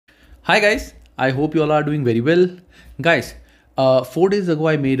Hi guys, I hope you all are doing very well. Guys, 4 days ago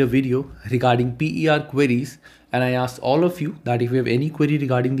I made a video regarding PER queries and I asked all of you that if you have any query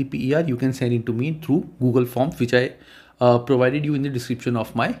regarding the PER, you can send it to me through Google Forms which I provided you in the description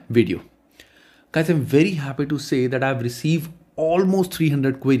of my video. Guys, I'm very happy to say that I've received almost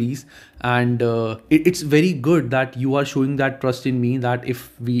 300 queries and it's very good that you are showing that trust in me, that if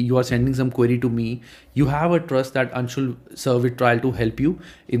you are sending some query to me, you have a trust that Anshul sir will try to help you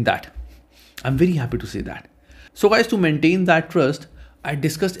in that. I'm very happy to say that. So guys, to maintain that trust, I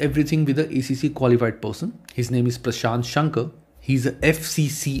discussed everything with the ACCA qualified person. His name is Prasanth Sankar. He's a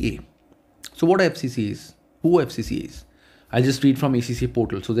FCCA. So what FCCA is? Who FCCA is? I'll just read from ACCA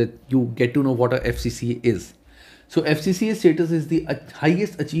portal so that you get to know what a FCCA is. So FCCA status is the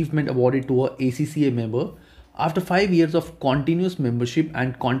highest achievement awarded to a ACCA member after 5 years of continuous membership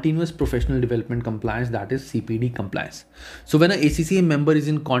and continuous professional development compliance, that is CPD compliance. So when an ACCA member is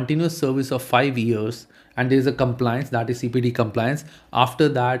in continuous service of 5 years and there is a compliance, that is CPD compliance, after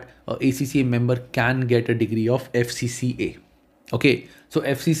that a ACCA member can get a degree of FCCA. Okay, so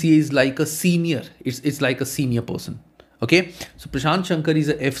FCCA is like a senior, it's like a senior person. Okay, so Prasanth Sankar is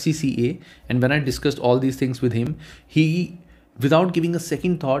a FCCA, and when I discussed all these things with him, he, without giving a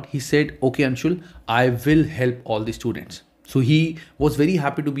second thought, he said, okay Anshul, I will help all the students. So he was very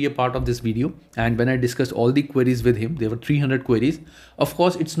happy to be a part of this video. And when I discussed all the queries with him, there were 300 queries. Of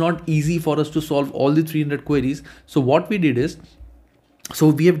course, it's not easy for us to solve all the 300 queries. So what we did is, so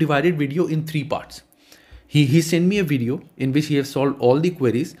we have divided video in 3 parts. He sent me a video in which he has solved all the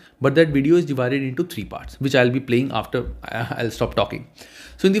queries, but that video is divided into 3 parts, which I'll be playing after I'll stop talking.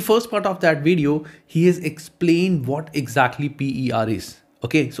 So in the first part of that video, he has explained what exactly PER is.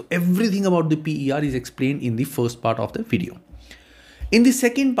 Okay, so everything about the PER is explained in the first part of the video. In the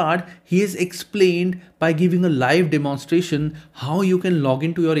second part, he has explained by giving a live demonstration how you can log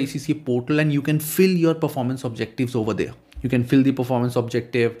into your ACCA portal and you can fill your performance objectives over there. You can fill the performance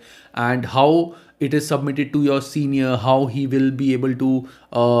objective and how it is submitted to your senior, how he will be able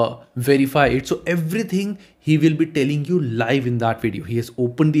to verify it. So everything he will be telling you live in that video. He has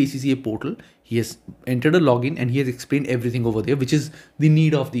opened the ACCA portal, he has entered a login and he has explained everything over there, which is the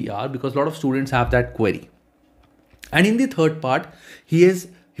need of the hour because a lot of students have that query. And in the third part, we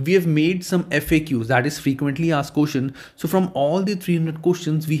have made some FAQs, that is frequently asked question. So from all the 300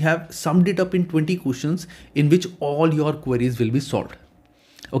 questions, we have summed it up in 20 questions in which all your queries will be solved.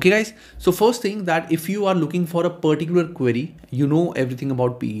 Okay guys, so first thing, that if you are looking for a particular query, you know everything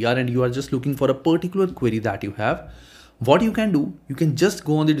about PER and you are just looking for a particular query that you have, what you can do, you can just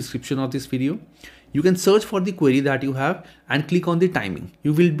go on the description of this video. You can search for the query that you have and click on the timing.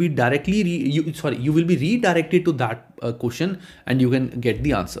 You will be you will be redirected to that question and you can get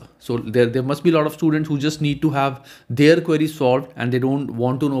the answer. So there must be a lot of students who just need to have their query solved and they don't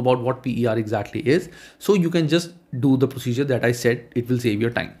want to know about what PER exactly is. So you can just do the procedure that I said, it will save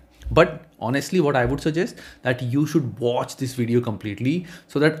your time. But honestly, what I would suggest that you should watch this video completely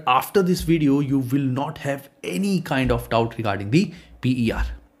so that after this video, you will not have any kind of doubt regarding the PER.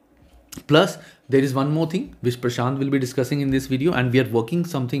 Plus, there is one more thing which Prasanth will be discussing in this video and we are working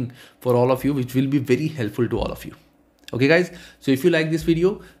something for all of you which will be very helpful to all of you. Okay guys, so if you like this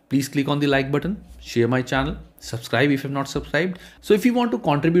video, please click on the like button, share my channel, subscribe if you have not subscribed. So if you want to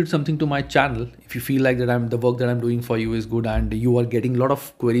contribute something to my channel, if you feel like that the work that I'm doing for you is good and you are getting a lot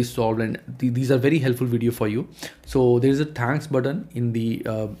of queries solved and these are very helpful video for you. So there is a thanks button in the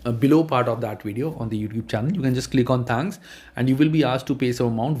below part of that video on the YouTube channel. You can just click on thanks and you will be asked to pay some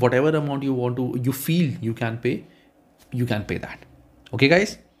amount, whatever amount you feel you can pay that. Okay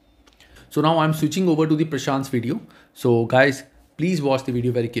guys. So now I'm switching over to the Prasanth's video. So guys, please watch the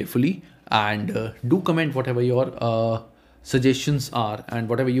video very carefully and do comment whatever your suggestions are and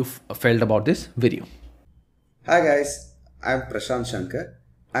whatever you felt about this video. Hi guys, I'm Prasanth Sankar.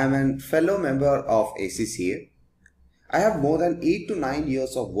 I'm a fellow member of ACCA. I have more than 8 to 9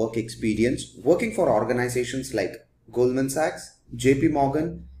 years of work experience working for organizations like Goldman Sachs, JP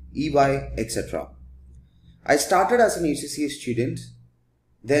Morgan, EY, etc. I started as an ACCA student.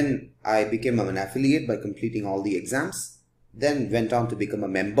 Then I became an affiliate by completing all the exams. Then went on to become a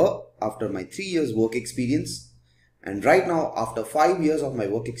member after my 3 years work experience. And right now, after 5 years of my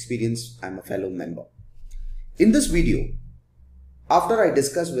work experience, I'm a fellow member. In this video, after I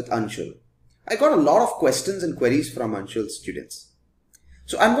discussed with Anshul, I got a lot of questions and queries from Anshul's students.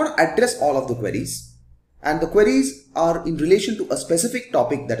 So I'm going to address all of the queries. And the queries are in relation to a specific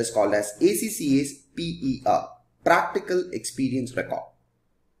topic that is called as ACCA's PER, Practical Experience Record.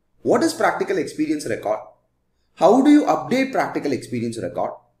 What is Practical Experience Record? How do you update Practical Experience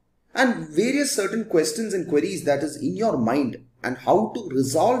Record? and various certain questions and queries that is in your mind and how to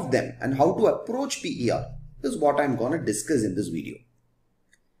resolve them and how to approach PER is what I'm going to discuss in this video.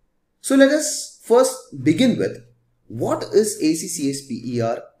 So let us first begin with what is ACCA's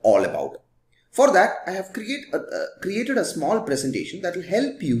PER all about. For that, I have created a small presentation that will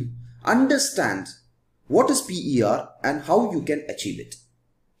help you understand what is PER and how you can achieve it.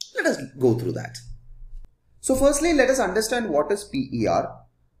 Let us go through that. So firstly, let us understand what is PER,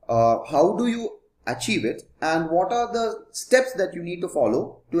 how do you achieve it, and what are the steps that you need to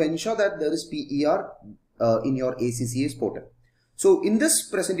follow to ensure that there is PER in your ACCA's portal. So in this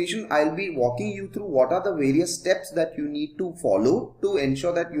presentation, I'll be walking you through what are the various steps that you need to follow to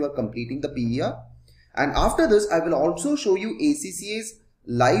ensure that you are completing the PER. And after this, I will also show you ACCA's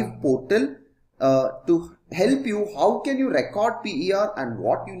live portal to help you how can you record PER and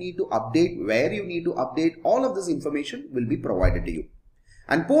what you need to update, where you need to update. All of this information will be provided to you.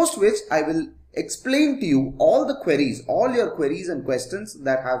 And post which I will explain to you all the queries, all your queries and questions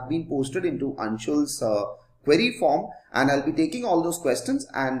that have been posted into Anshul's query form, and I'll be taking all those questions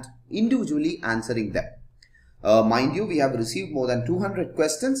and individually answering them. Mind you, we have received more than 200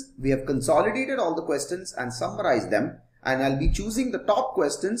 questions. We have consolidated all the questions and summarized them, and I'll be choosing the top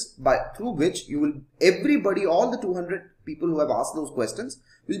questions through which you will, everybody, all the 200 people who have asked those questions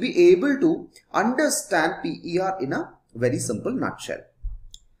will be able to understand PER in a very simple nutshell.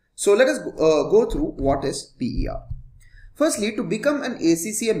 So let us go through what is PER. Firstly, to become an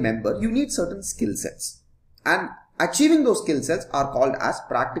ACCA member, you need certain skill sets. And achieving those skill sets are called as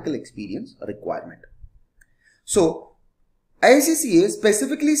practical experience requirement. So ACCA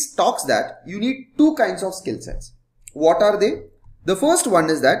specifically talks that you need two kinds of skill sets. What are they? The first one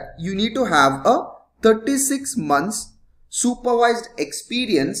is that you need to have a 36 months supervised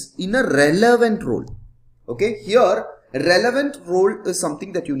experience in a relevant role. Okay, here relevant role is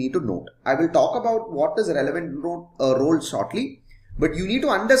something that you need to note. I will talk about what is relevant role shortly. But you need to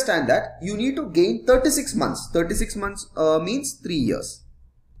understand that you need to gain 36 months. 36 months means 3 years.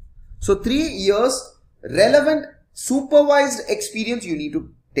 So 3 years relevant supervised experience you need to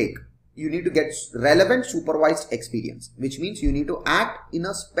take. You need to get relevant supervised experience, which means you need to act in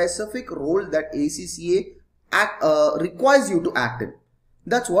a specific role that ACCA requires you to act in.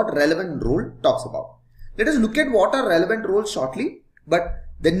 That's what relevant role talks about. Let us look at what are relevant roles shortly. But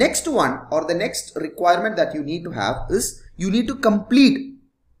the next one or the next requirement that you need to have is you need to complete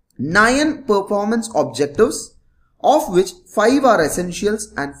 9 performance objectives, of which 5 are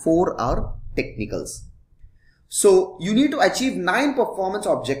essentials and 4 are technicals. So you need to achieve 9 performance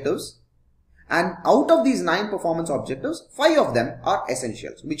objectives, and out of these 9 performance objectives, 5 of them are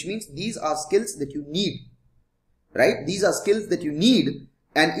essentials, which means these are skills that you need, right? These are skills that you need,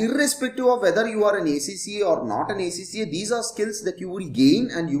 and irrespective of whether you are an ACCA or not an ACCA, these are skills that you will gain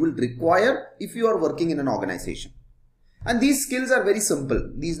and you will require if you are working in an organization. And these skills are very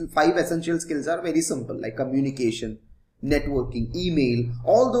simple. These 5 essential skills are very simple, like communication, networking, email,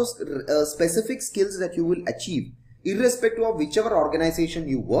 all those specific skills that you will achieve irrespective of whichever organization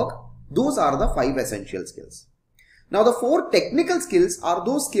you work. Those are the 5 essential skills. Now the 4 technical skills are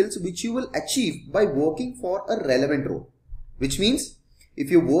those skills which you will achieve by working for a relevant role, which means if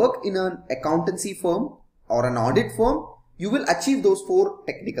you work in an accountancy firm or an audit firm, you will achieve those 4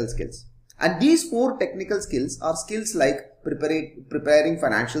 technical skills. And these 4 technical skills are skills like preparing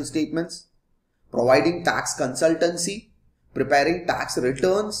financial statements, providing tax consultancy, preparing tax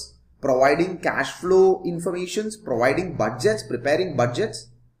returns, providing cash flow informations, providing budgets, preparing budgets,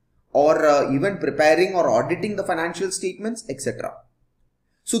 or even preparing or auditing the financial statements, etc.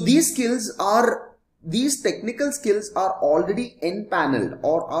 So these technical skills are already empaneled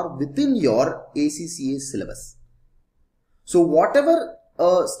or are within your ACCA syllabus. So whatever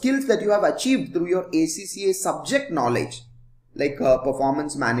skills that you have achieved through your ACCA subject knowledge, like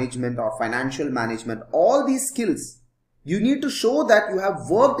performance management or financial management, all these skills, you need to show that you have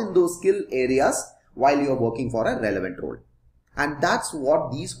worked in those skill areas while you are working for a relevant role. And that's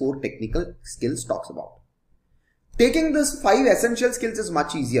what these 4 technical skills talks about. Taking this 5 essential skills is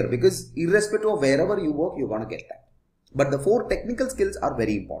much easier because irrespective of wherever you work, you're going to get that. But the 4 technical skills are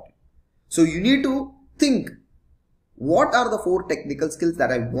very important. So you need to think, what are the 4 technical skills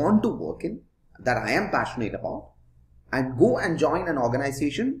that I want to work in, that I am passionate about, and go and join an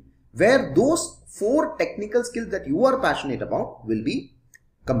organization where those 4 technical skills that you are passionate about will be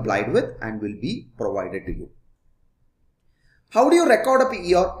complied with and will be provided to you. How do you record a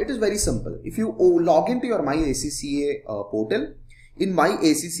PER? It is very simple. If you log into your My ACCA portal, in My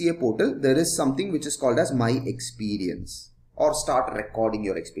ACCA portal, there is something which is called as My Experience, or start recording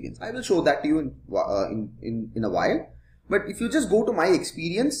your experience. I will show that to you in a while. But if you just go to My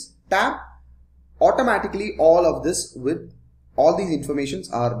Experience tab, automatically all of this with all these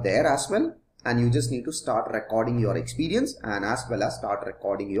informations are there as well, and you just need to start recording your experience and as well as start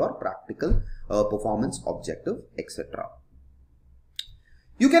recording your practical performance objective, etc.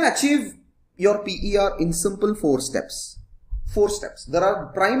 You can achieve your PER in simple 4 steps. 4 steps. There are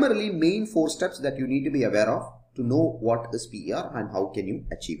primarily main 4 steps that you need to be aware of to know what is PER and how can you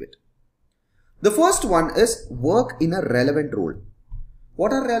achieve it. The first one is work in a relevant role.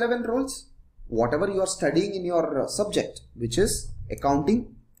 What are relevant roles? Whatever you are studying in your subject, which is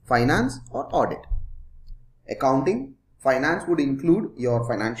accounting, finance or audit. Accounting, finance would include your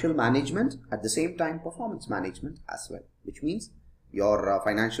financial management, at the same time performance management as well, which means your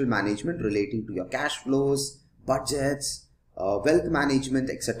financial management relating to your cash flows, budgets, wealth management,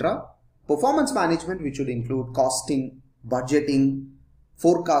 etc. Performance management, which would include costing, budgeting,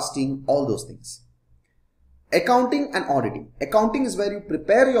 forecasting, all those things. Accounting and auditing. Accounting is where you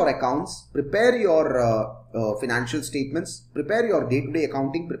prepare your accounts, prepare your financial statements, prepare your day-to-day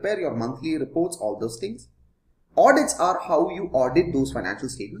accounting, prepare your monthly reports, all those things. Audits are how you audit those financial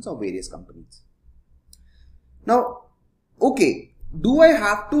statements of various companies. Now, okay, do I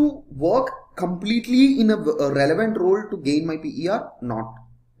have to work completely in a relevant role to gain my PER? Not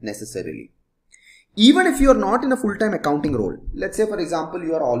necessarily. Even if you are not in a full-time accounting role, let's say for example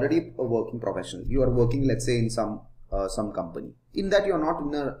you are already a working professional, you are working let's say in some company, in that you are not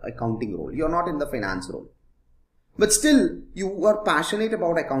in an accounting role, you are not in the finance role, but still you are passionate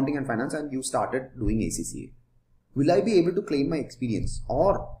about accounting and finance and you started doing ACCA. Will I be able to claim my experience,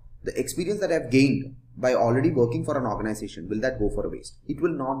 or the experience that I have gained by already working for an organization, will that go for a waste? It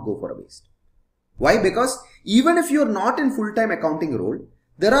will not go for a waste. Why? Because even if you are not in full-time accounting role,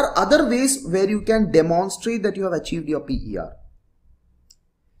 there are other ways where you can demonstrate that you have achieved your PER.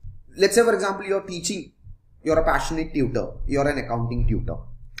 Let's say for example you are teaching, you are a passionate tutor, you are an accounting tutor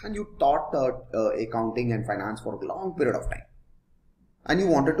and you taught accounting and finance for a long period of time and you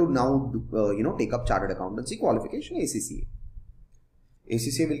wanted to now take up chartered accountancy qualification, ACCA.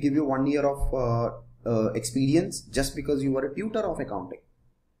 ACCA will give you 1 year of experience just because you were a tutor of accounting.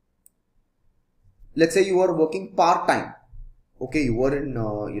 Let's say you are working part-time. Okay, you were in,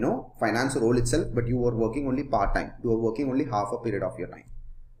 finance role itself, but you were working only part-time. You were working only half a period of your time.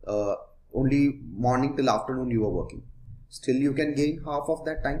 Only morning till afternoon you were working. Still you can gain half of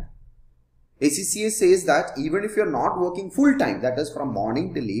that time. ACCA says that even if you're not working full-time, that is from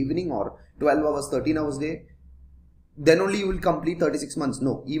morning till evening or 12 hours, 13 hours a day, then only you will complete 36 months.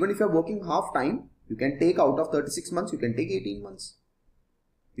 No, even if you're working half-time, you can take out of 36 months, you can take 18 months.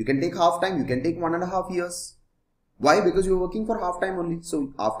 You can take half-time, you can take 1.5 years. Why? Because you're working for half time only.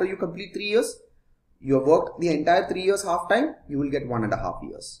 So after you complete 3 years, you have worked the entire 3 years half time, you will get 1.5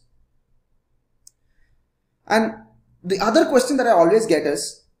 years. And the other question that I always get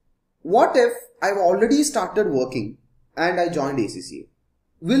is, what if I've already started working and I joined ACCA?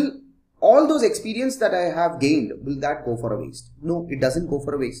 Will all those experience that I have gained, will that go for a waste? No, it doesn't go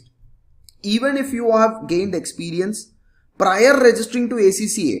for a waste. Even if you have gained experience prior registering to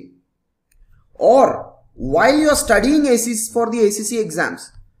ACCA, or while you are studying for the ACCA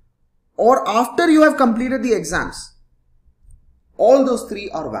exams, or after you have completed the exams, all those 3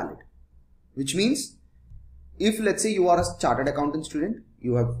 are valid. Which means, if let's say you are a chartered accountant student,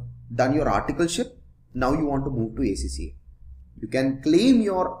 you have done your articleship, now you want to move to ACCA. You can claim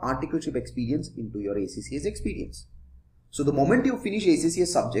your articleship experience into your ACCA's experience. So the moment you finish ACCA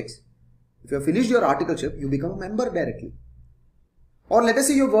subjects, if you have finished your articleship, you become a member directly. Or let us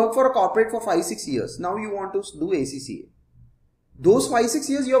say you work for a corporate for 5-6 years. Now you want to do ACCA. Those 5-6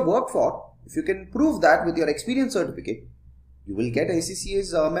 years you have worked for, if you can prove that with your experience certificate, you will get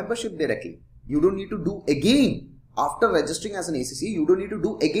ACCA's membership directly. You don't need to do again, after registering as an ACCA, you don't need to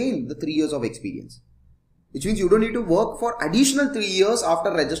do again the 3 years of experience. Which means you don't need to work for additional 3 years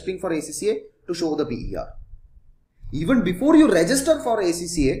after registering for ACCA to show the PER. Even before you register for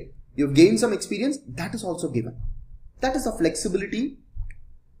ACCA, you've gained some experience, that is also given. That is a flexibility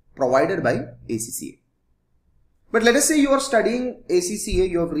provided by ACCA. But let us say you are studying ACCA,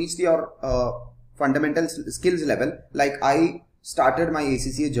 you have reached your fundamental skills level. Like I started my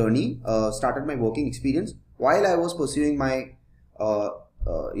ACCA journey, started my working experience while I was pursuing my,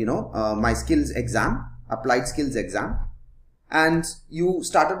 my skills exam, applied skills exam, and you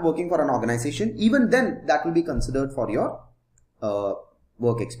started working for an organization. Even then, that will be considered for your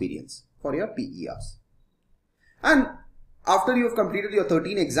work experience, for your PERs. And after you have completed your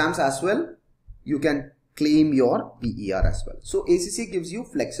 13 exams as well, you can claim your PER as well. So ACCA gives you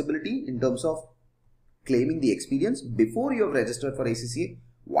flexibility in terms of claiming the experience before you have registered for ACCA,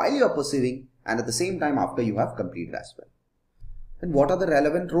 while you are pursuing, and at the same time after you have completed as well. And what are the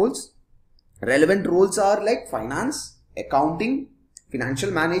relevant roles? Relevant roles are like finance, accounting,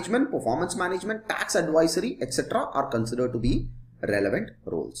 financial management, performance management, tax advisory, etc. are considered to be relevant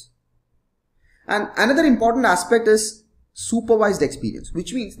roles. And another important aspect is supervised experience,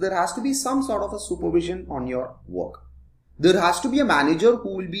 which means there has to be some sort of a supervision on your work. There has to be a manager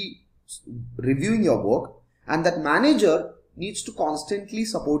who will be reviewing your work, and that manager needs to constantly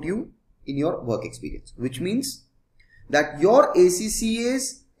support you in your work experience, which means that your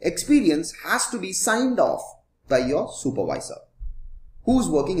ACCA's experience has to be signed off by your supervisor who is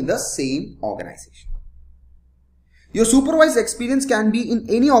working in the same organization. Your supervised experience can be in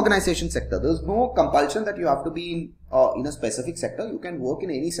any organization sector. There is no compulsion that you have to be in a specific sector. You can work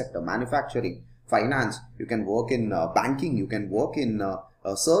in any sector, manufacturing, finance, you can work in banking, you can work in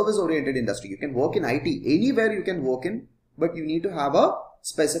a service-oriented industry, you can work in IT, anywhere you can work in, but you need to have a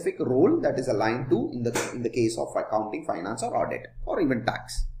specific role that is aligned to in the case of accounting, finance or audit or even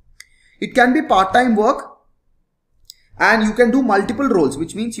tax. It can be part-time work and you can do multiple roles,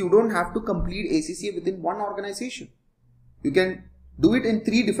 which means you don't have to complete ACCA within one organization. You can do it in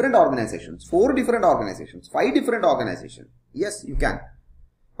 3 different organizations, 4 different organizations, 5 different organizations. Yes, you can.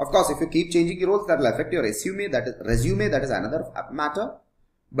 Of course, if you keep changing your roles, that will affect your resume. That is another matter.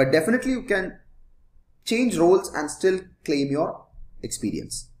 But definitely you can change roles and still claim your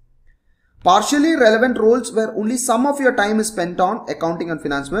experience. Partially relevant roles where only some of your time is spent on accounting and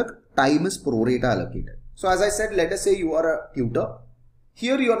finance work, time is pro rata allocated. So as I said, let us say you are a tutor.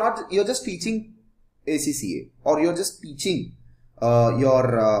 Here you're just teaching ACCA, or you're just teaching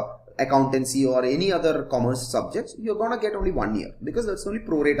your accountancy or any other commerce subjects. You're gonna get only 1 year because that's only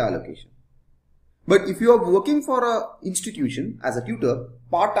pro rata allocation. But if you are working for a institution as a tutor,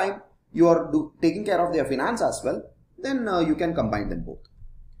 part-time, you are taking care of their finance as well, then you can combine them both.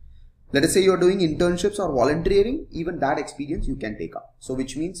 Let us say you are doing internships or volunteering, even that experience you can take up. So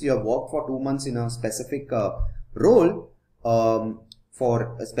which means you have worked for 2 months in a specific role,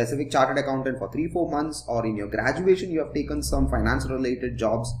 for a specific chartered accountant for 3-4 months, or in your graduation you have taken some finance related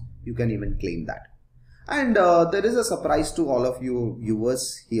jobs, you can even claim that. And there is a surprise to all of you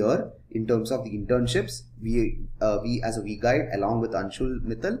viewers here in terms of the internships. We as a V-Guide along with Anshul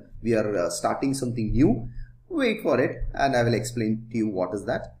Mithal, we are starting something new. Wait for it and I will explain to you what is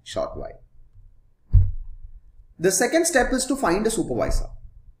that short while. The second step is to find a supervisor.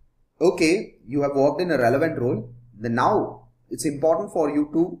 Okay, you have worked in a relevant role. Then now it's important for you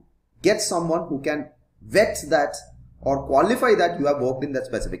to get someone who can vet that or qualify that you have worked in that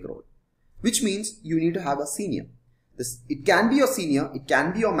specific role. Which means you need to have a senior. It can be your senior, it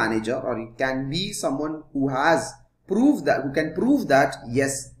can be your manager, or it can be someone who has proved that, who can prove that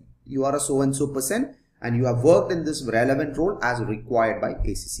yes, you are a so and so person and you have worked in this relevant role as required by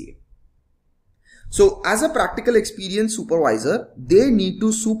ACCA. So as a practical experience supervisor, they need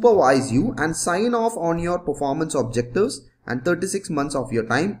to supervise you and sign off on your performance objectives and 36 months of your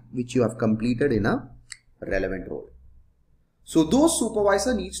time which you have completed in a relevant role. So those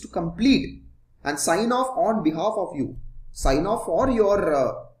supervisor needs to complete and sign off on behalf of you, sign off for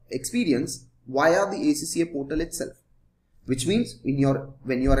your experience via the ACCA portal itself. Which means when you're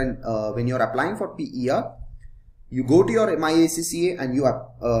applying for PER, you go to your My ACCA and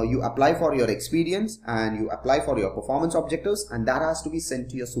you apply for your experience and you apply for your performance objectives, and that has to be sent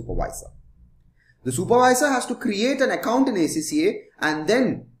to your supervisor. The supervisor has to create an account in ACCA and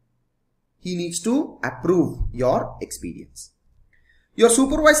then he needs to approve your experience. Your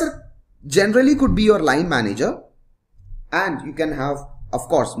supervisor generally could be your line manager, and you can have, of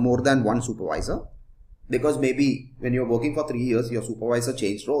course, more than one supervisor, because maybe when you're working for 3 years, your supervisor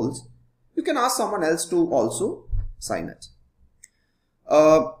changed roles. You can ask someone else to also sign it.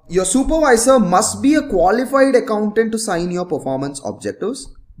 Your supervisor must be a qualified accountant to sign your performance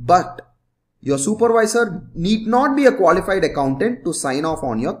objectives, but your supervisor need not be a qualified accountant to sign off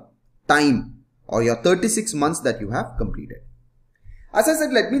on your time or your 36 months that you have completed. As I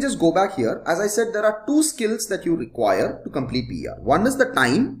said, let me just go back here. As I said, there are 2 skills that you require to complete PER. One is the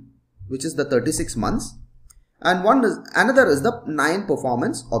time, which is the 36 months, and another is the 9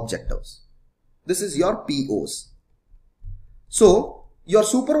 performance objectives. This is your POs. So your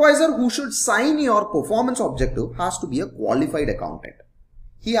supervisor who should sign your performance objective has to be a qualified accountant.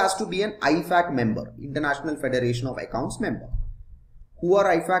 He has to be an IFAC member, International Federation of Accounts member. Who are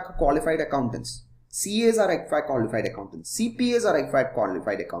IFAC qualified accountants? CAs are IFAC qualified accountants. CPAs are IFAC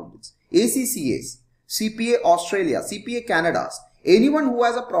qualified accountants. ACCAs, CPA Australia, CPA Canada's. Anyone who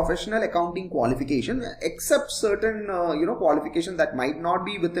has a professional accounting qualification, except certain qualification that might not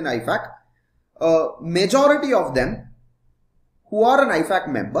be within IFAC, majority of them who are an IFAC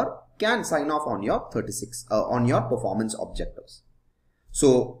member can sign off on your on your performance objectives.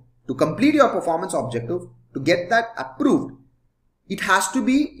 So to complete your performance objective, to get that approved, it has to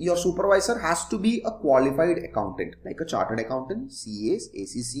be, your supervisor has to be a qualified accountant, like a chartered accountant, CAs,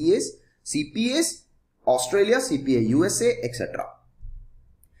 ACCAs, CPAs, Australia, CPA, USA, etc.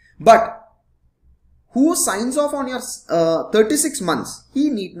 But who signs off on your 36 months, he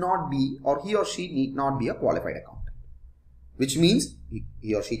need not be, or he or she need not be a qualified accountant. Which means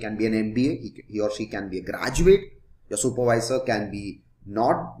he or she can be an MBA, he or she can be a graduate, your supervisor can be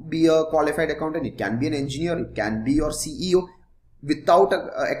not be a qualified accountant, it can be an engineer, it can be your CEO without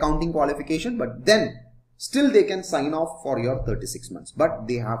a accounting qualification, but then still they can sign off for your 36 months. But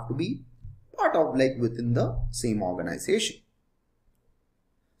they have to be part of, like, within the same organization.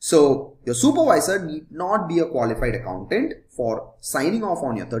 So your supervisor need not be a qualified accountant for signing off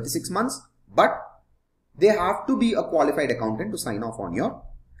on your 36 months, but they have to be a qualified accountant to sign off on your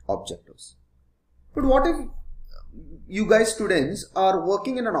objectives. But what if you guys students are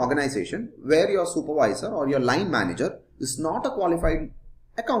working in an organization where your supervisor or your line manager is not a qualified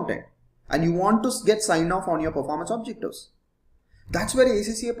accountant and you want to get signed off on your performance objectives? That's where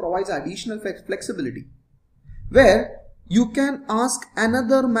ACCA provides additional flexibility, where you can ask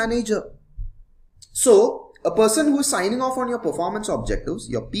another manager. So a person who is signing off on your performance objectives,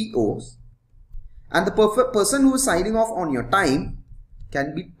 your POs, and the person who is signing off on your time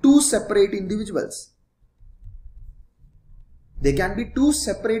can be two separate individuals. They can be two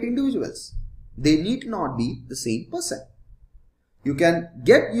separate individuals. They need not be the same person. You can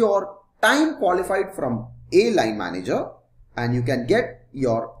get your time qualified from A line manager and you can get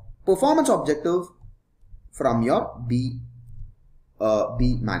your performance objective from your B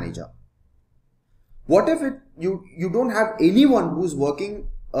manager. What if you don't have anyone who's working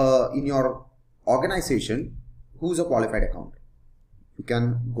in your organization who's a qualified accountant? You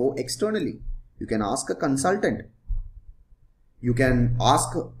can go externally. You can ask a consultant. You can ask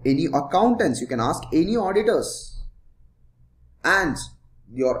any accountants. You can ask any auditors. And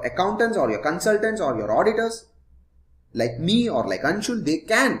your accountants or your consultants or your auditors, like me or like Anshul, they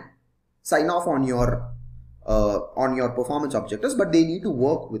can sign off on your performance objectives, but they need to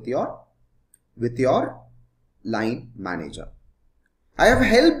work with your line manager. I have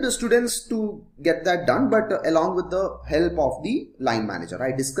helped the students to get that done, but along with the help of the line manager.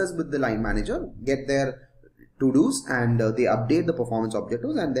 I discuss with the line manager, get their to-dos, and they update the performance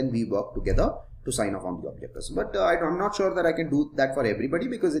objectives, and then we work together to sign off on the objectives. But I'm not sure that I can do that for everybody,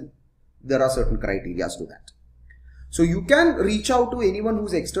 because there are certain criteria to that. So you can reach out to anyone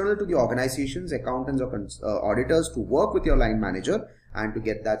who's external to the organizations, accountants or auditors, to work with your line manager and to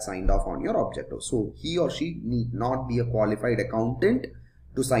get that signed off on your objective. So he or she need not be a qualified accountant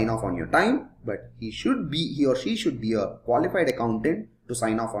to sign off on your time, but he or she should be a qualified accountant to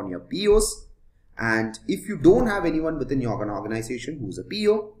sign off on your POs. And if you don't have anyone within your organization who's a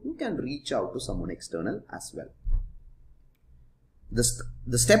PO, you can reach out to someone external as well.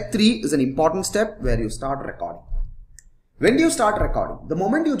 The step 3 is an important step where you start recording. When do you start recording? The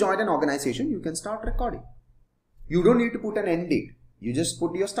moment you join an organization, you can start recording. You don't need to put an end date. You just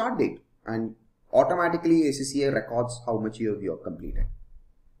put your start date and automatically ACCA records how much you have completed.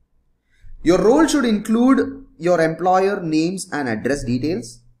 Your role should include your employer names and address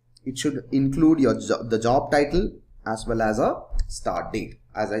details. It should include the job title as well as a start date.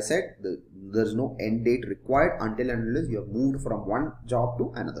 As I said, there is no end date required until and unless you have moved from one job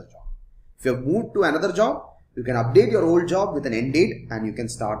to another job. If you have moved to another job, you can update your old job with an end date and you can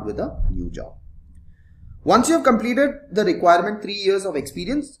start with a new job. Once you have completed the requirement 3 years of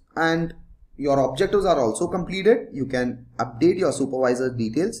experience and your objectives are also completed, you can update your supervisor's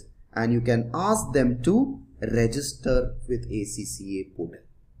details and you can ask them to register with ACCA portal.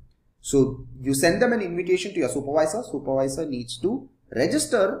 So you send them an invitation to your supervisor. Supervisor needs to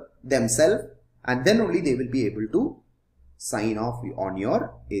register themselves and then only they will be able to sign off on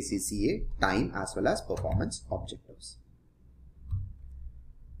your ACCA time as well as performance objectives.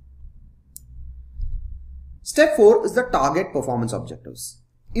 Step 4 is the target performance objectives.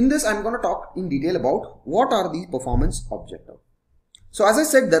 In this, I'm going to talk in detail about what are these performance objectives. So as I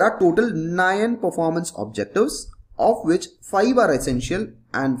said, there are total 9 performance objectives, of which 5 are essential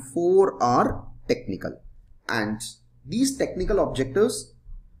and 4 are technical. And these technical objectives,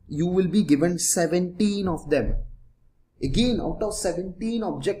 you will be given 17 of them. Again, out of 17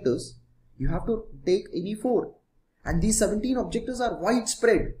 objectives, you have to take any 4. And these 17 objectives are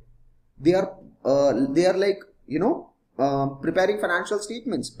widespread. They are like, preparing financial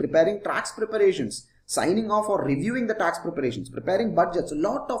statements, preparing tax preparations, signing off or reviewing the tax preparations, preparing budgets. A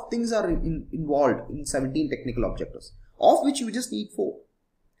lot of things are involved in 17 technical objectives, of which you just need 4.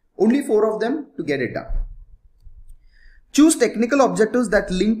 Only 4 of them to get it done. Choose technical objectives that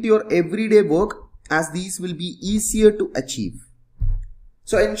link to your everyday work, as these will be easier to achieve.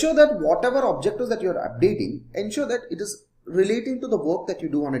 So ensure that whatever objectives that you're updating, ensure that it is relating to the work that you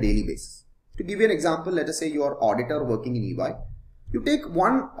do on a daily basis. To give you an example, let us say you are auditor working in EY. You take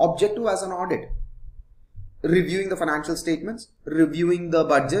one objective as an audit. Reviewing the financial statements, reviewing the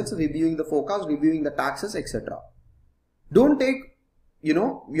budgets, reviewing the forecast, reviewing the taxes, etc. Don't take,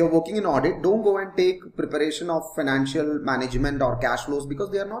 you're working in audit, don't go and take preparation of financial management or cash flows, because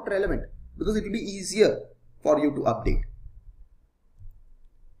they are not relevant, because it will be easier for you to update.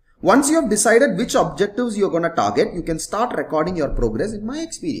 Once you have decided which objectives you're going to target, you can start recording your progress in my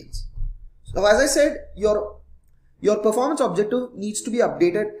experience. So as I said, your performance objective needs to be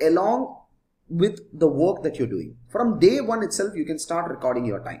updated along with the work that you're doing. From day one itself, you can start recording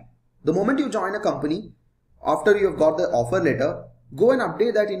your time. The moment you join a company, after you've got the offer letter, go and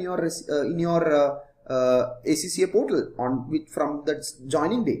update that in your ACCA portal from the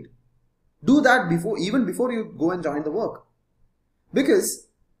joining date. Do that even before you go and join the work, because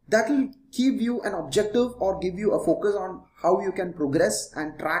that will give you an objective or give you a focus on how you can progress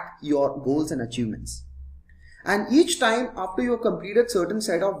and track your goals and achievements. And each time after you have completed certain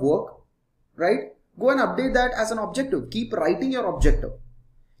set of work, right, go and update that as an objective. Keep writing your objective.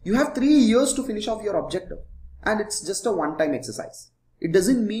 You have 3 years to finish off your objective, and it's just a one-time exercise. It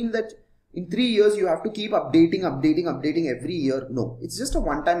doesn't mean that in 3 years you have to keep updating every year. No, it's just a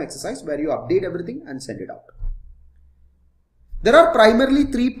one-time exercise where you update everything and send it out. There are primarily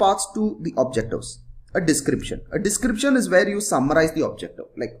 3 parts to the objectives. A description. A description is where you summarize the objective,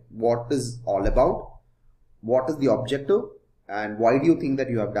 like what is all about, what is the objective, and why do you think that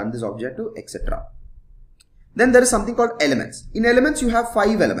you have done this objective, etc. Then there is something called elements. In elements, you have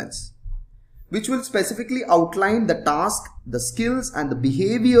 5 elements, which will specifically outline the task, the skills, and the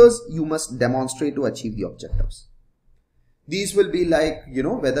behaviors you must demonstrate to achieve the objectives. These will be like,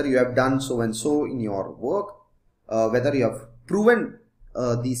 whether you have done so and so in your work, whether you have proven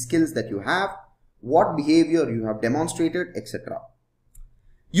the skills that you have, what behavior you have demonstrated, etc.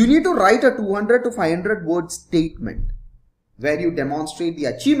 You need to write a 200 to 500 word statement where you demonstrate the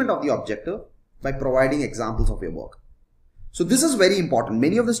achievement of the objective by providing examples of your work. So this is very important.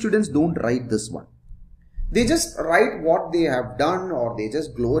 Many of the students don't write this one. They just write what they have done, or they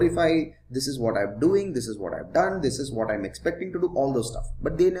just glorify, this is what I'm doing, this is what I've done, this is what I'm expecting to do, all those stuff.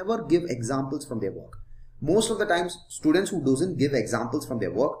 But they never give examples from their work. Most of the times, students who doesn't give examples from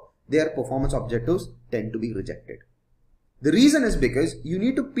their work, their performance objectives tend to be rejected. The reason is because you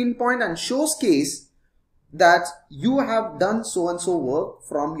need to pinpoint and showcase that you have done so and so work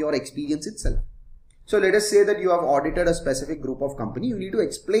from your experience itself. So let us say that you have audited a specific group of company. You need to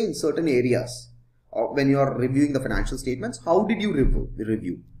explain certain areas when you are reviewing the financial statements. How did you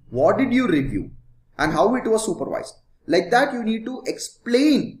review? What did you review? And how it was supervised. Like that, you need to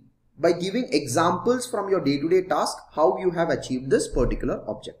explain by giving examples from your day-to-day task how you have achieved this particular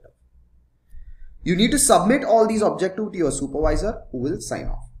objective. You need to submit all these objectives to your supervisor, who will sign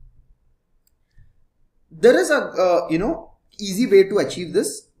off. There is a easy way to achieve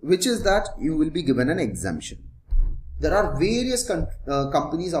this, which is that you will be given an exemption. There are various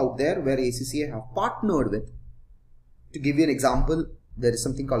companies out there where ACCA have partnered with. To give you an example, there is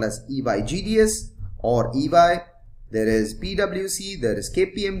something called as EY GDS or EY. There is PwC, there is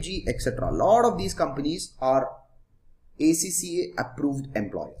KPMG, etc. A lot of these companies are ACCA approved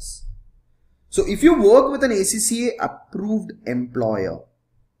employers. So if you work with an ACCA approved employer,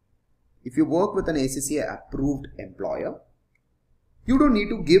 you don't need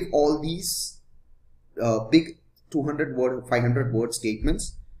to give all these big 200 word, 500 word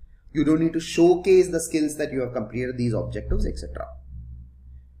statements. You don't need to showcase the skills that you have completed these objectives, etc.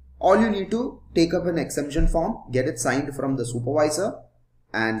 All you need to take up an exemption form, get it signed from the supervisor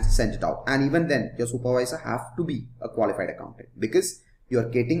and send it out. And even then, your supervisor have to be a qualified accountant, because you are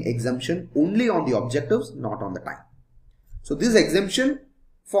getting exemption only on the objectives, not on the time. So this exemption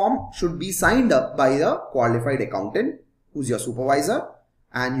form should be signed up by the qualified accountant, who's your supervisor,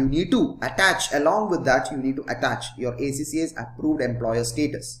 and you need to attach, along with that, you need to attach your ACCA's approved employer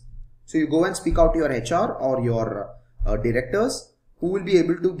status. So you go and speak out to your HR or your directors, who will be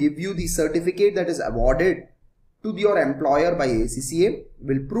able to give you the certificate that is awarded to your employer by ACCA,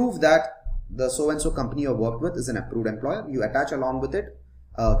 will prove that the so-and-so company you worked with is an approved employer. You attach along with it,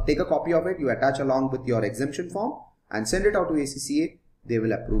 take a copy of it, you attach along with your exemption form and send it out to ACCA. They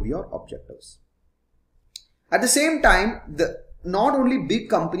will approve your objectives. At the same time, not only big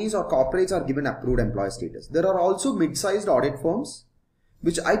companies or corporates are given approved employer status. There are also mid-sized audit firms,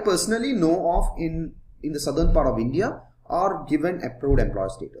 which I personally know of in the southern part of India, are given approved employer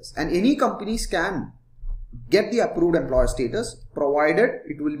status. And any companies can get the approved employer status, provided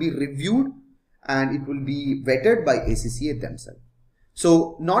it will be reviewed and it will be vetted by ACCA themselves.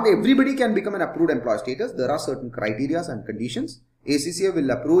 So not everybody can become an approved employer status. There are certain criteria and conditions. ACCA will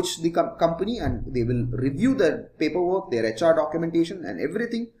approach the company and they will review their paperwork, their HR documentation and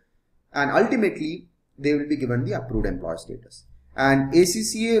everything, and ultimately they will be given the approved employer status. And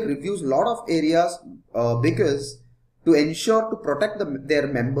ACCA reviews a lot of areas because to ensure to protect their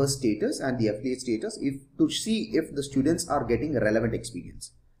member status and the affiliate status, to see if the students are getting relevant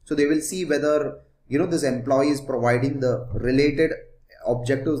experience. So they will see whether this employee is providing the related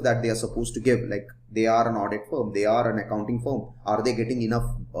objectives that they are supposed to give, like they are an audit firm, they are an accounting firm, are they getting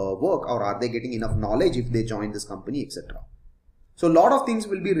enough work, or are they getting enough knowledge if they join this company, etc. So a lot of things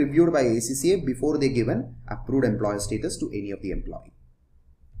will be reviewed by ACCA before they give an approved employer status to any of the employee.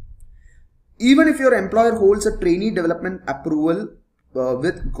 Even if your employer holds a trainee development approval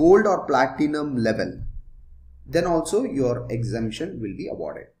with gold or platinum level, then also your exemption will be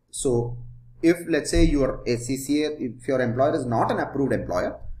awarded. So if let's say your ACCA, if your employer is not an approved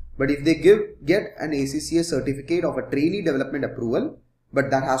employer, but if they get an ACCA certificate of a trainee development approval,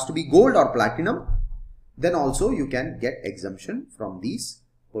 but that has to be gold or platinum, then also you can get exemption from these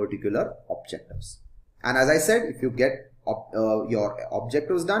particular objectives. And as I said, if you get your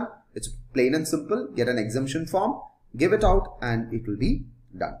objectives done, it's plain and simple. Get an exemption form, give it out, and it will be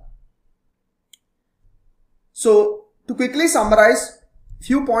done. So to quickly summarize,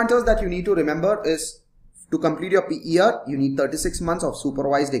 few pointers that you need to remember is to complete your PER, you need 36 months of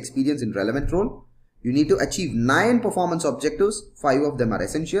supervised experience in relevant role. You need to achieve 9 performance objectives. 5 of them are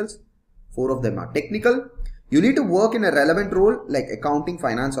essentials, 4 of them are technical. You need to work in a relevant role like accounting,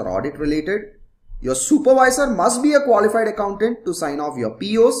 finance or audit related. Your supervisor must be a qualified accountant to sign off your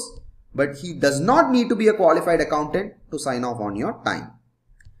POs, but he does not need to be a qualified accountant to sign off on your time.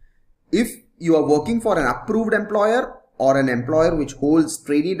 If you are working for an approved employer or an employer which holds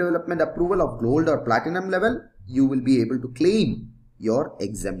trainee development approval of gold or platinum level, you will be able to claim your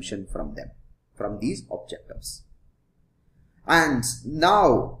exemption from them, from these objectives. And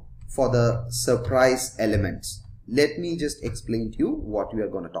now for the surprise elements. Let me just explain to you what we are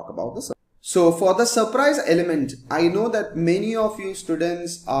going to talk about. So for the surprise element, I know that many of you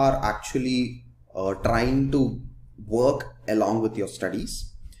students are actually trying to work along with your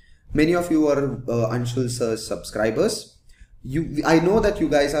studies. Many of you are Anshul Sir's subscribers. I know that you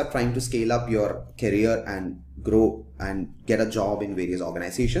guys are trying to scale up your career and grow and get a job in various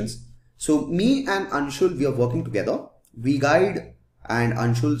organizations. So me and Anshul, we are working together. V-Guide and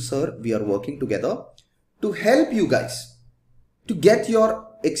Anshul Sir, we are working together to help you guys to get your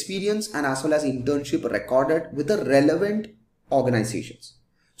experience and as well as internship recorded with the relevant organizations.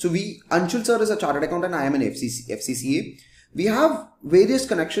 So Anshul Sir is a chartered accountant, I am an FCCA. We have various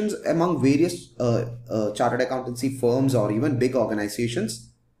connections among various chartered accountancy firms or even big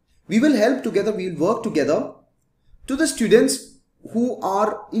organizations. We will help together, we will work together to the students who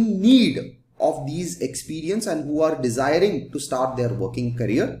are in need of these experience and who are desiring to start their working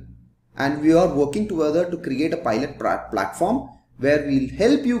career. And we are working together to create a pilot platform where we'll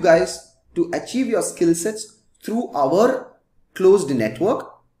help you guys to achieve your skill sets through our closed network,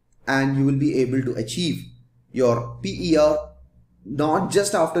 and you will be able to achieve your PER not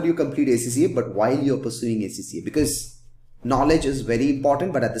just after you complete ACCA, but while you're pursuing ACCA, because knowledge is very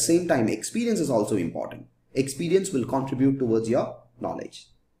important, but at the same time experience is also important. Experience will contribute towards your knowledge.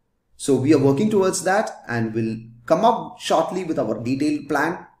 So we are working towards that and will come up shortly with our detailed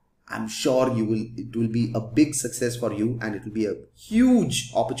plan. I'm sure it will be a big success for you, and it will be a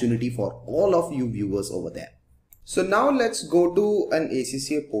huge opportunity for all of you viewers over there. So now let's go to an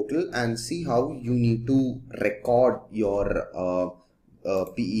ACCA portal and see how you need to record your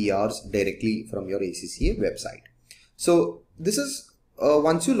PERs directly from your ACCA website. So this is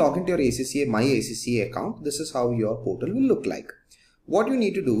once you log into your ACCA, My ACCA account, this is how your portal will look like. What you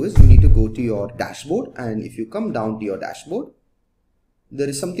need to do is you need to go to your dashboard, and if you come down to your dashboard, there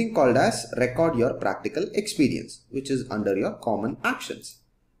is something called as record your practical experience, which is under your common actions.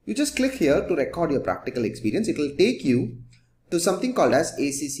 You just click here to record your practical experience. It will take you to something called as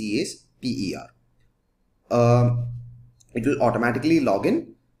ACCA's PER. It will automatically log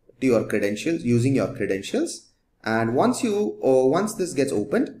in to your credentials using your credentials. And once this gets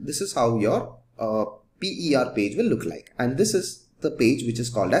opened, this is how your PER page will look like. And this is the page which is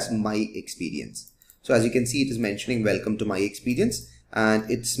called as My Experience. So as you can see, it is mentioning welcome to My Experience, and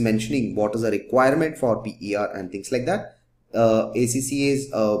it's mentioning what is the requirement for PER and things like that.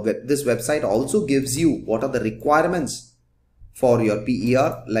 ACCA's this website also gives you what are the requirements for your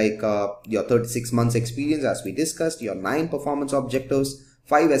PER, like your 36 months experience as we discussed, your 9 performance objectives,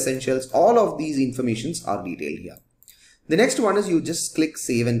 5 essentials, all of these informations are detailed here. The next one is you just click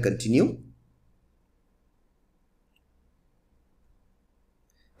save and continue.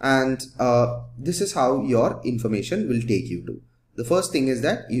 And this is how your information will take you to. The first thing is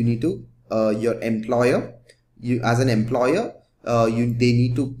that you need to, your employer, you as an employer, they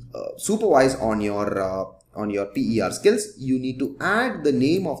need to supervise on your PER skills. You need to add the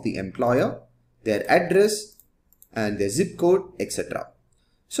name of the employer, their address and their zip code, etc.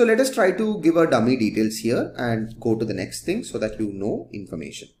 So let us try to give a dummy details here and go to the next thing so that you know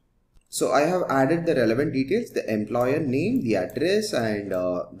information. So I have added the relevant details, the employer name, the address and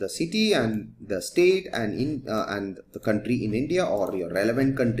the city and the state and the country in India or your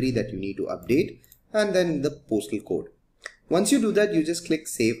relevant country that you need to update, and then the postal code. Once you do that, you just click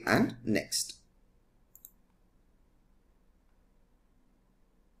save and next.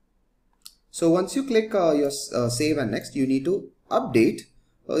 So once you click your save and next, you need to update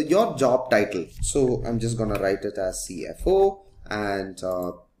your job title. So I'm just gonna write it as CFO, and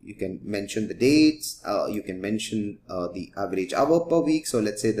you can mention the dates, you can mention the average hour per week. So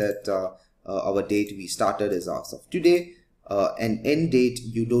let's say that our date we started is as of today. An end date,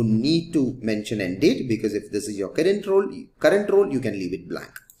 you don't need to mention end date, because if this is your current role, you can leave it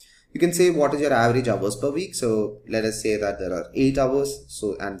blank. You can say what is your average hours per week. So let us say that there are 8 hours,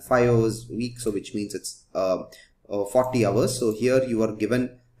 so and 5 hours a week, so which means it's 40 hours. So here you are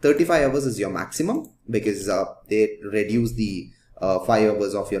given 35 hours is your maximum, because they reduce the 5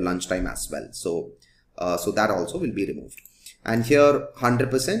 hours of your lunchtime as well. So so that also will be removed. And here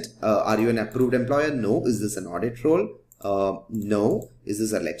 100%, are you an approved employer? No. Is this an audit role? No. Is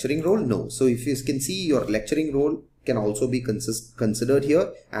this a lecturing role? No. So if you can see, your lecturing role can also be considered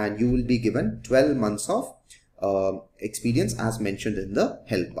here, and you will be given 12 months of experience as mentioned in the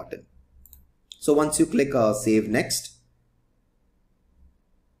help button. So once you click save next,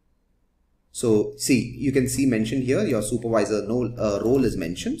 so see, you can see mentioned here your supervisor role is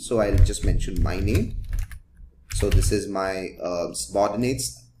mentioned. So I'll just mention my name. So this is my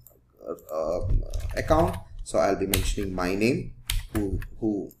subordinates account. So I'll be mentioning my name,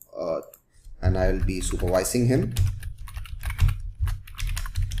 and I will be supervising him,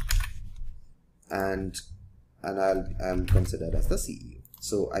 and I'm considered as the CEO.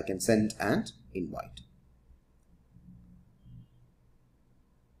 So I can send and invite.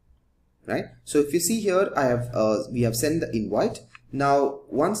 Right. So if you see here, we have sent the invite. Now,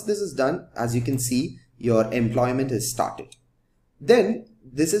 once this is done, as you can see, your employment is started. Then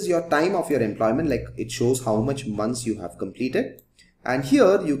this is your time of your employment, like it shows how much months you have completed. And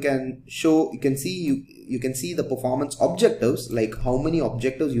here you can see the performance objectives, like how many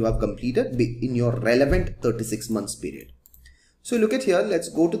objectives you have completed in your relevant 36 months period. So look at here, let's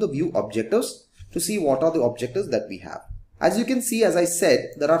go to the view objectives to see what are the objectives that we have. As you can see, as I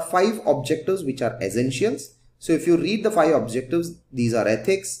said, there are 5 objectives which are essentials. So if you read the 5 objectives, these are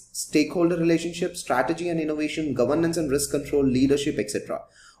ethics, stakeholder relationships, strategy and innovation, governance and risk control, leadership, etc.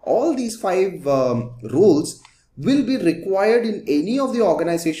 All these 5 rules will be required in any of the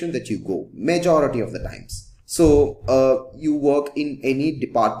organization that you go, majority of the times. So you work in any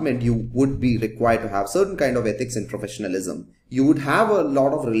department, you would be required to have certain kind of ethics and professionalism. You would have a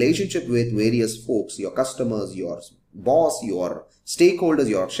lot of relationship with various folks, your customers, your boss, your stakeholders,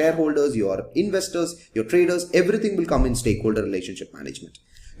 your shareholders, your investors, your traders. Everything will come in stakeholder relationship management.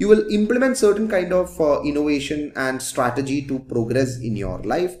 You will implement certain kind of innovation and strategy to progress in your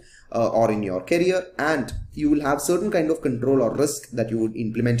life or in your career, and you will have certain kind of control or risk that you would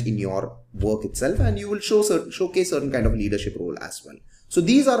implement in your work itself, and you will showcase certain kind of leadership role as well. So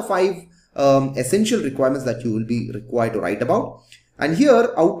these are 5 essential requirements that you will be required to write about. And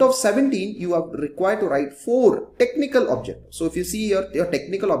here, out of 17, you are required to write 4 technical objectives. So if you see here, your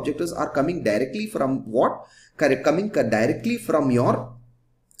technical objectives are coming directly from what? Coming directly from your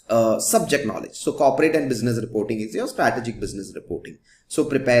subject knowledge. So corporate and business reporting is your strategic business reporting. So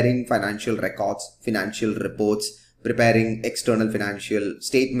preparing financial records, financial reports, preparing external financial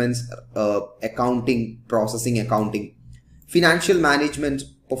statements, accounting, processing accounting, financial management,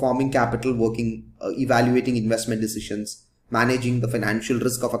 performing capital working, evaluating investment decisions, managing the financial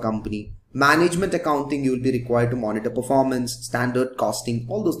risk of a company, management accounting, you will be required to monitor performance, standard costing,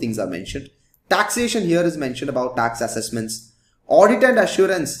 all those things are mentioned. Taxation here is mentioned about tax assessments. Audit and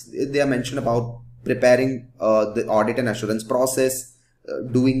assurance, they are mentioned about preparing the audit and assurance process,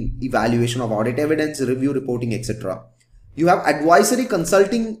 doing evaluation of audit evidence, review reporting, etc. You have advisory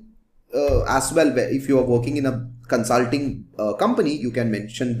consulting as well. If you are working in a consulting company, you can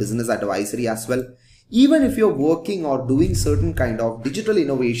mention business advisory as well. Even if you're working or doing certain kind of digital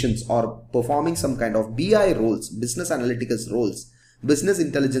innovations or performing some kind of BI roles, business analytics roles, business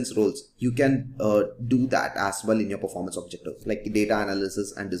intelligence roles, you can do that as well in your performance objective, like data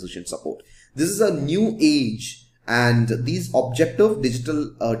analysis and decision support. This is a new age, and these objective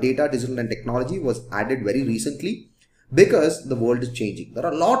digital data, digital and technology was added very recently because the world is changing. There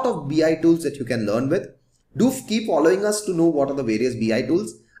are a lot of BI tools that you can learn with. Do keep following us to know what are the various BI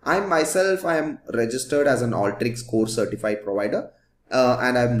tools. I am registered as an Alteryx core certified provider,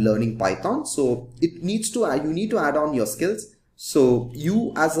 and I'm learning Python. So you need to add on your skills. So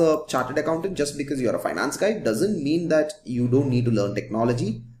you as a chartered accountant, just because you're a finance guy doesn't mean that you don't need to learn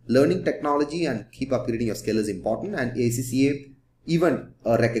technology. Learning technology and keep upgrading your skill is important, and ACCA even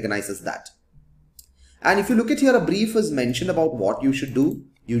recognizes that. And if you look at here, a brief is mentioned about what you should do.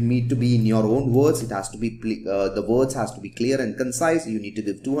 You need to be in your own words. It has to be the words has to be clear and concise. You need to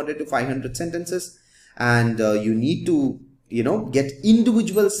give 200 to 500 sentences, and you need to get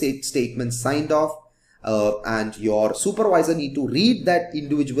individual statements signed off, and your supervisor need to read that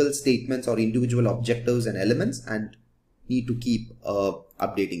individual statements or individual objectives and elements and need to keep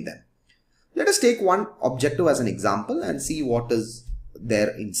updating them. Let us take one objective as an example and see what is there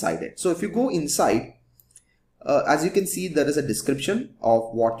inside it. So if you go inside, as you can see, there is a description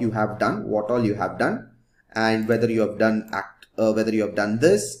of what you have done, what all you have done, and whether you have done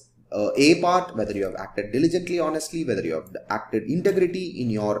this A part, whether you have acted diligently, honestly, whether you have acted integrity in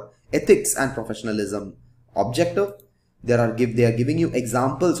your ethics and professionalism objective. They are giving you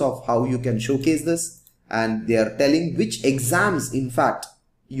examples of how you can showcase this, and they are telling which exams in fact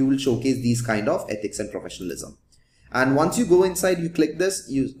you will showcase these kind of ethics and professionalism. And once you go inside, you click this,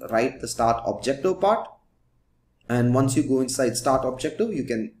 you write the start objective part. And once you go inside start objective, you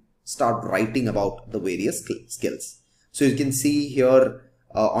can start writing about the various skills. So you can see here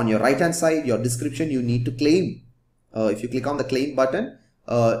on your right hand side, your description, you need to claim. If you click on the claim button,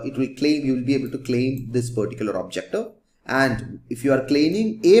 it will claim, you will be able to claim this particular objective. And if you are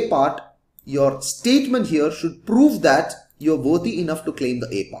claiming A part, your statement here should prove that you're worthy enough to claim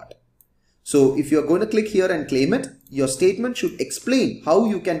the A part. So if you're going to click here and claim it, your statement should explain how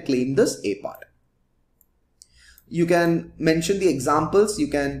you can claim this A part. You can mention the examples, you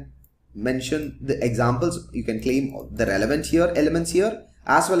can claim the relevant elements here,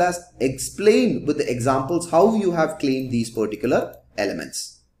 as well as explain with the examples how you have claimed these particular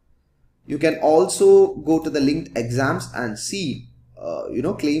elements. You can also go to the linked exams and see,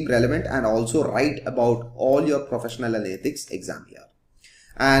 claim relevant and also write about all your professional and ethics exam here.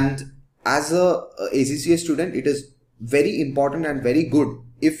 And as a ACCA student, it is very important and very good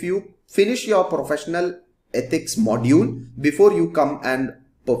if you finish your professional ethics module before you come and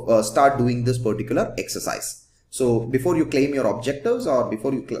start doing this particular exercise. So before you claim your objectives or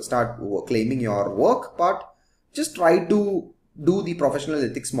before you start claiming your work part, just try to do the professional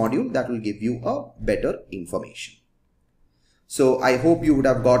ethics module. That will give you a better information. So I hope you would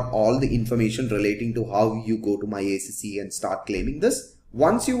have got all the information relating to how you go to my ACCA and start claiming this.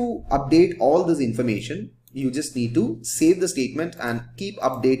 Once you update all this information, you just need to save the statement and keep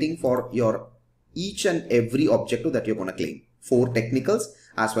updating for your each and every objective that you're going to claim. 4 technicals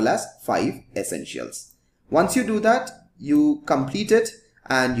as well as 5 essentials. Once you do that, you complete it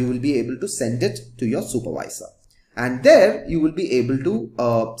and you will be able to send it to your supervisor. And there you will be able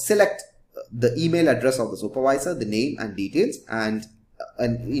to select the email address of the supervisor, the name and details, and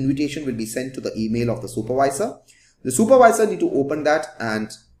an invitation will be sent to the email of the supervisor. The supervisor need to open that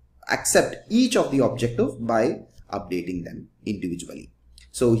and accept each of the objective by updating them individually.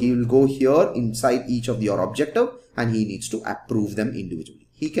 So he will go here inside each of your objective and he needs to approve them individually.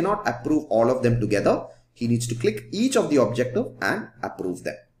 He cannot approve all of them together. He needs to click each of the objective and approve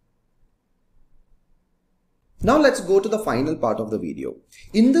them. Now let's go to the final part of the video.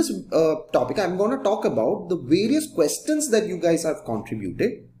 In this topic, I'm going to talk about the various questions that you guys have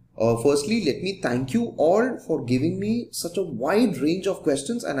contributed. Firstly, let me thank you all for giving me such a wide range of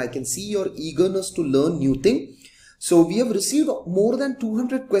questions, and I can see your eagerness to learn new things. So we have received more than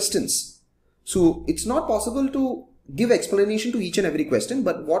 200 questions. So it's not possible to give explanation to each and every question,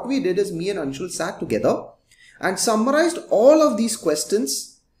 but what we did is me and Anshul sat together and summarized all of these questions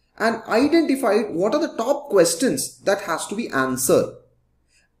and identified what are the top questions that has to be answered.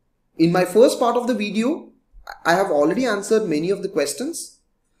 In my first part of the video, I have already answered many of the questions,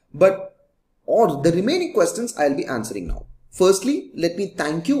 but all the remaining questions I'll be answering now. Firstly, let me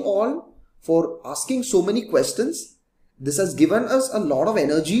thank you all for asking so many questions. This has given us a lot of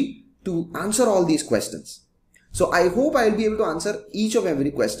energy to answer all these questions. So I hope I'll be able to answer each of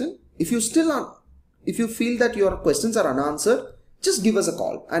every question. If you feel that your questions are unanswered, just give us a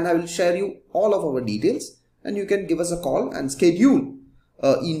call and I will share you all of our details, and you can give us a call and schedule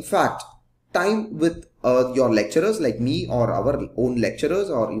in fact time with your lecturers like me or our own lecturers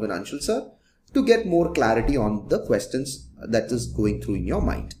or even Anshul sir to get more clarity on the questions that is going through in your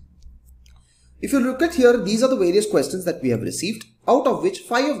mind. If you look at here, these are the various questions that we have received, out of which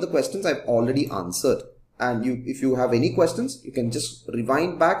 5 of the questions I've already answered. And if you have any questions, you can just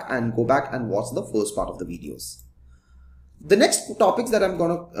rewind back and go back and watch the first part of the videos. The next topics that I'm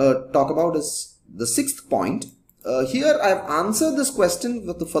going to talk about is the 6th point. Here I've answered this question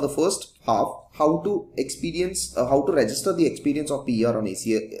for the first half, how to register the experience of PER on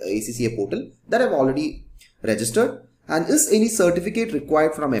ACCA portal, that I've already registered. And is any certificate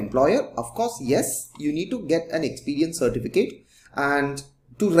required from employer? Of course, yes, you need to get an experience certificate, and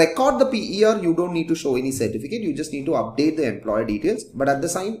to record the PER, you don't need to show any certificate. You just need to update the employer details. But at the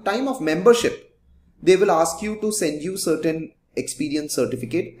same time of membership, they will ask you to send you certain experience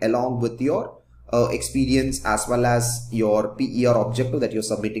certificate along with your experience as well as your PER objective that you're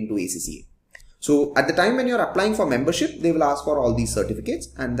submitting to ACCA. So at the time when you're applying for membership, they will ask for all these certificates,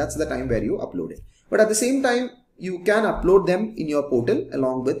 and that's the time where you upload it. But at the same time, you can upload them in your portal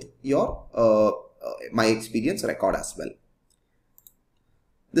along with your My Experience record as well.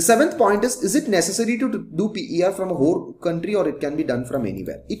 The 7th point is it necessary to do PER from a whole country, or it can be done from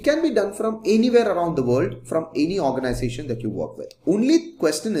anywhere? It can be done from anywhere around the world, from any organization that you work with. Only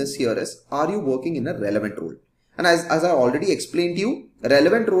question is here is, are you working in a relevant role? And as I already explained to you, a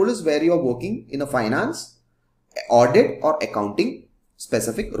relevant role is where you are working in a finance, audit or accounting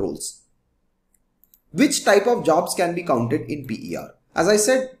specific roles. Which type of jobs can be counted in PER? As I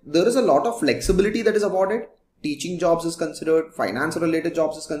said, there is a lot of flexibility that is awarded. Teaching jobs is considered, finance related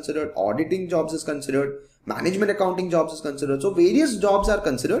jobs is considered, auditing jobs is considered, management accounting jobs is considered. So various jobs are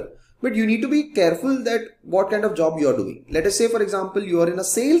considered, but you need to be careful that what kind of job you are doing. Let us say, for example, you are in a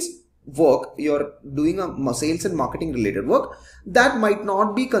sales work, you are doing a sales and marketing related work, that might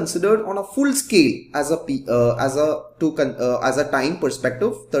not be considered on a full scale as a time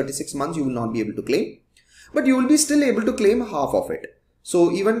perspective. 36 months you will not be able to claim, but you will be still able to claim half of it.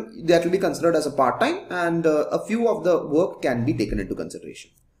 So even that will be considered as a part-time, and a few of the work can be taken into consideration.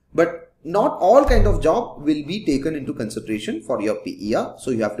 But not all kind of job will be taken into consideration for your PER.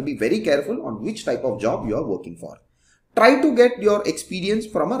 So you have to be very careful on which type of job you are working for. Try to get your experience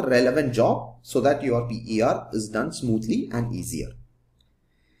from a relevant job so that your PER is done smoothly and easier.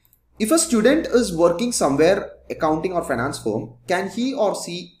 If a student is working somewhere, accounting or finance firm, can he or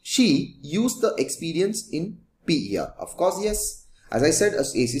she use the experience in PER? Of course, yes. As I said,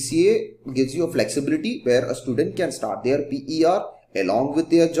 ACCA gives you a flexibility where a student can start their PER along with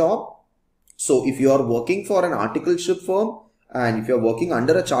their job. So if you are working for an articleship firm, and if you are working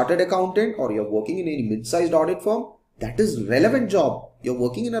under a chartered accountant, or you are working in any mid-sized audit firm, that is relevant job. You're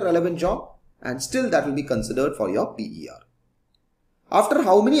working in a relevant job, and still that will be considered for your PER. After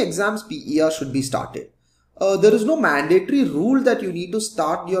how many exams PER should be started? There is no mandatory rule that you need to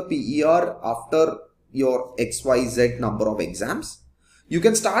start your PER after your XYZ number of exams. You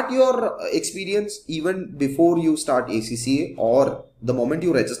can start your experience even before you start ACCA, or the moment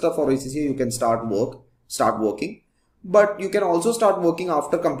you register for ACCA, you can start working. But you can also start working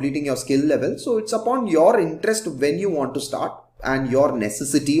after completing your skill level. So it's upon your interest when you want to start and your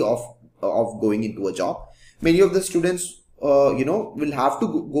necessity of going into a job. Many of the students, will have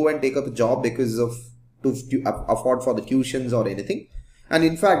to go and take up a job because of to afford for the tuitions or anything. And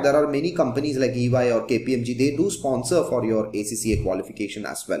in fact, there are many companies like EY or KPMG, they do sponsor for your ACCA qualification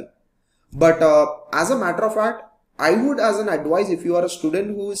as well. But as a matter of fact, I would, as an advice, if you are a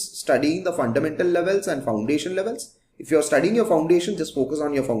student who is studying the fundamental levels and foundation levels, if you are studying your foundation, just focus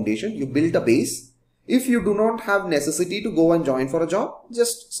on your foundation. You build a base. If you do not have necessity to go and join for a job,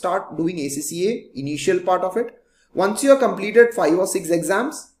 just start doing ACCA, initial part of it. Once you have completed 5 or 6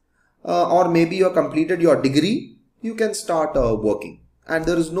 exams, or maybe you have completed your degree, you can start working. And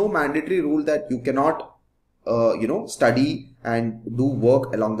there is no mandatory rule that you cannot, study and do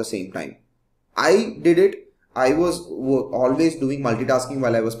work along the same time. I did it. I was always doing multitasking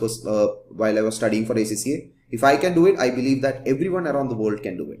while I was studying for ACCA. If I can do it, I believe that everyone around the world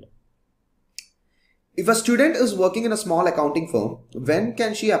can do it. If a student is working in a small accounting firm, when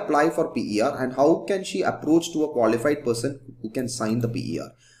can she apply for PER, and how can she approach to a qualified person who can sign the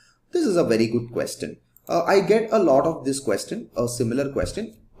PER? This is a very good question. I get a lot of this question, a similar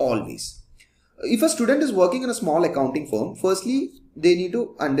question always. If a student is working in a small accounting firm, firstly, they need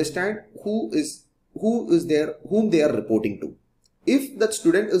to understand whom they are reporting to. If that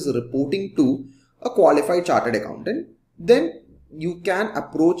student is reporting to a qualified chartered accountant, then you can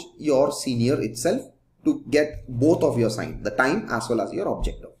approach your senior itself to get both of your sign, the time as well as your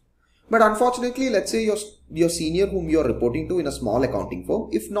objective. But unfortunately, let's say your senior whom you are reporting to in a small accounting firm,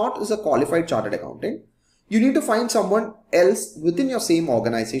 if not is a qualified chartered accountant, you need to find someone else within your same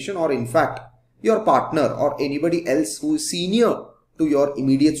organization, or in fact your partner or anybody else who is senior to your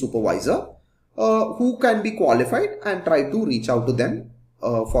immediate supervisor, who can be qualified, and try to reach out to them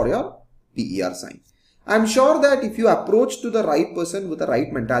for your PER sign. I'm sure that if you approach to the right person with the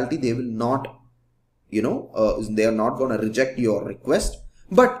right mentality, they will not, they are not going to reject your request,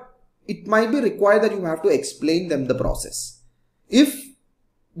 but it might be required that you have to explain them the process. If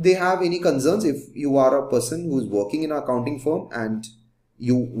they have any concerns, if you are a person who is working in an accounting firm and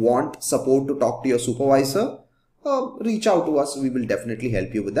you want support to talk to your supervisor, reach out to us. We will definitely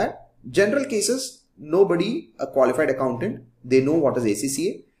help you with that. General cases, nobody, a qualified accountant, they know what is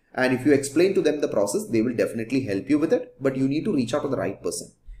ACCA, and if you explain to them the process, they will definitely help you with it, but you need to reach out to the right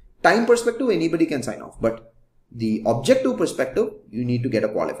person. Time perspective, anybody can sign off, but the objective perspective, you need to get a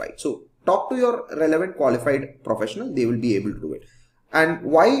qualified. So talk to your relevant qualified professional, they will be able to do it. And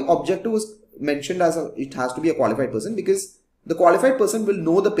why objective is mentioned as it has to be a qualified person? Because the qualified person will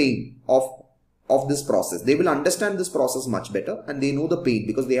know the pain of this process. They will understand this process much better, and they know the pain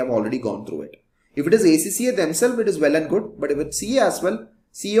because they have already gone through it. If it is ACCA themselves, it is well and good, but if it's CA as well,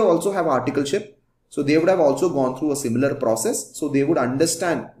 CA also have articleship. So they would have also gone through a similar process. So they would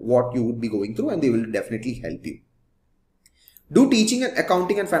understand what you would be going through, and they will definitely help you. Do teaching and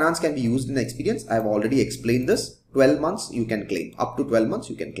accounting and finance can be used in experience? I have already explained this. 12 months you can claim. Up to 12 months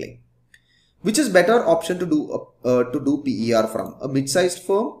you can claim. Which is better option to do PER from? A mid-sized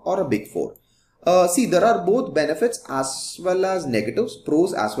firm or a big four? See, there are both benefits as well as negatives,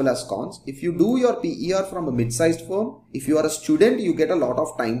 pros as well as cons. If you do your PER from a mid-sized firm, if you are a student, you get a lot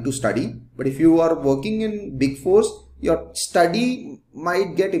of time to study. But if you are working in big fours, your study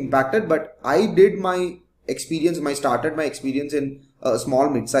might get impacted. But I did my experience, started my experience in a small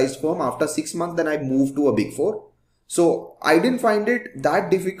mid-sized firm. After 6 months, then I moved to a big four. So I didn't find it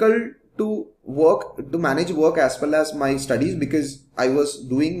that difficult to manage work as well as my studies, because I was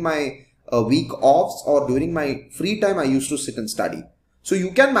doing my week offs, or during my free time I used to sit and study. So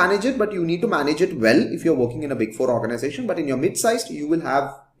you can manage it, but you need to manage it well if you're working in a big four organization. But in your mid-sized, you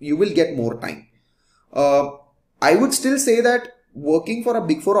will get more time. I would still say that working for a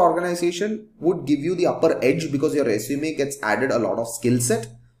big four organization would give you the upper edge, because your resume gets added a lot of skill set.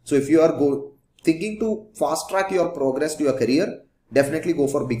 So if you are thinking to fast track your progress to your career, definitely go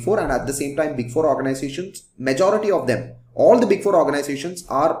for big four. And at the same time, big four organizations, majority of them, all the big four organizations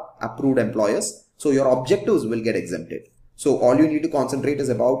are approved employers. So your objectives will get exempted. So all you need to concentrate is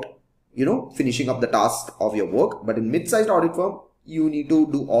about, finishing up the task of your work. But in mid-sized audit firm, you need to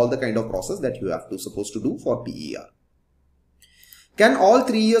do all the kind of process that you have to supposed to do for PER. Can all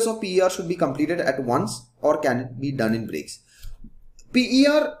 3 years of PER should be completed at once, or can it be done in breaks?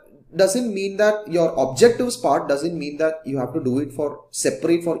 PER doesn't mean that your objectives part doesn't mean that you have to do it for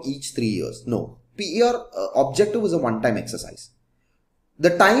separate for each 3 years. No, PER objective is a one-time exercise.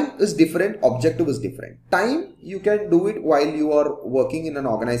 The time is different, objective is different. Time, you can do it while you are working in an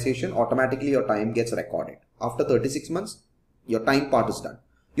organization. Automatically your time gets recorded. After 36 months, your time part is done.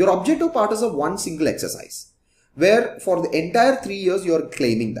 Your objective part is a one single exercise, where for the entire 3 years you are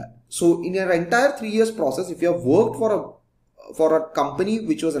claiming that. So in your entire 3 years process, if you have worked for a company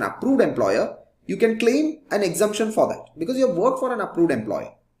which was an approved employer, you can claim an exemption for that, because you have worked for an approved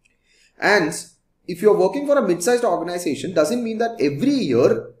employer. And if you are working for a mid-sized organization, doesn't mean that every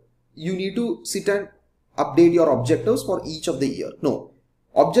year you need to sit and update your objectives for each of the year. No,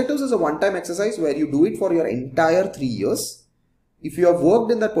 objectives is a one-time exercise where you do it for your entire 3 years. If you have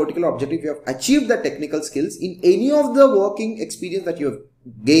worked in that particular objective, you have achieved the technical skills in any of the working experience that you have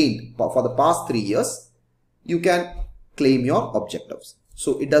gained for the past 3 years, you can claim your objectives.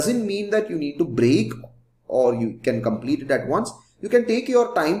 So it doesn't mean that you need to break or you can complete it at once. You can take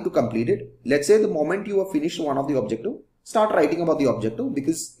your time to complete it. Let's say the moment you have finished one of the objective, start writing about the objective,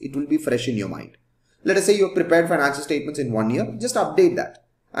 because it will be fresh in your mind. Let us say you have prepared financial statements in 1 year, just update that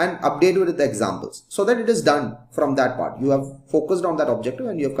and update it with the examples so that it is done from that part. You have focused on that objective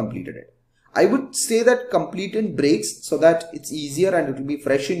and you have completed it. I would say that complete in breaks so that it's easier and it will be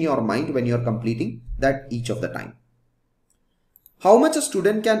fresh in your mind when you are completing that each of the time. How much a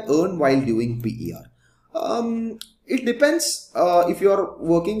student can earn while doing PER? It depends. If you are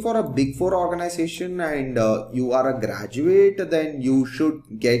working for a big four organization and you are a graduate, then you should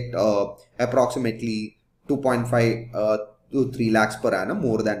get approximately 2.5 to 3 lakhs per annum,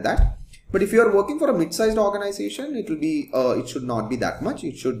 more than that. But if you are working for a mid-sized organization, it will be it should not be that much.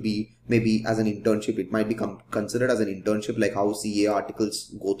 It should be maybe as an internship. It might be considered as an internship, like how CA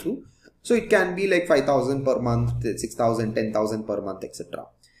articles go through. So it can be like 5,000 per month, 6,000, 10,000 per month, etc.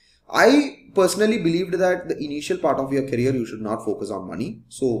 I personally believed that the initial part of your career, you should not focus on money.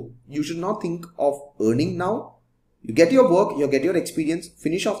 So you should not think of earning now. You get your work, you get your experience,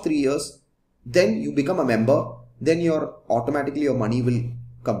 finish off 3 years, then you become a member, then automatically your money will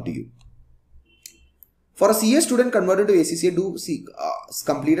come to you. For a CA student converted to ACCA,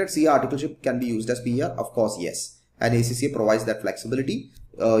 completed CA articleship can be used as PER? Of course, yes. And ACCA provides that flexibility.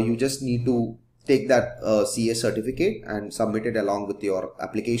 You just need to take that CA certificate and submit it along with your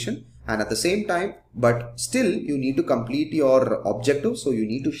application. And at the same time, but still you need to complete your objective. So you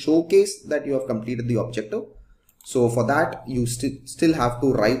need to showcase that you have completed the objective. So for that, you still have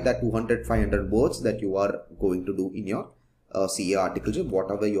to write that 200-500 words that you are going to do in your CA articleship.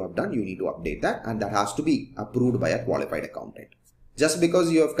 Whatever you have done, you need to update that, and that has to be approved by a qualified accountant. Just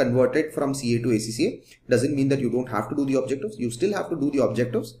because you have converted from CA to ACCA doesn't mean that you don't have to do the objectives. You still have to do the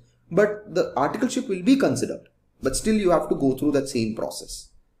objectives, but the articleship will be considered. But still you have to go through that same process.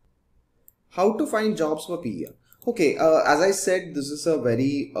 How to find jobs for PER? Okay, as I said, this is a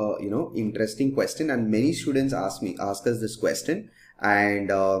very interesting question, and many students ask us this question,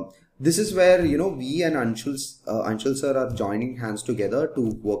 and this is where we and Anshul sir are joining hands together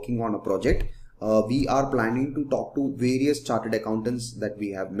to working on a project. We are planning to talk to various chartered accountants that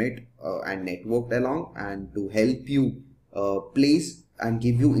we have met and networked along, and to help you place and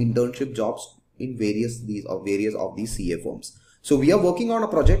give you internship jobs in various of these CA firms. So we are working on a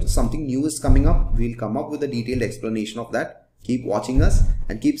project. Something new is coming up. We'll come up with a detailed explanation of that. Keep watching us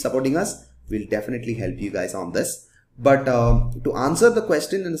and keep supporting us. We'll definitely help you guys on this. But to answer the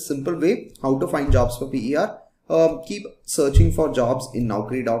question in a simple way, how to find jobs for PER, keep searching for jobs in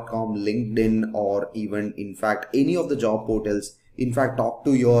Naukri.com, LinkedIn, or even in fact any of the job portals. In fact, talk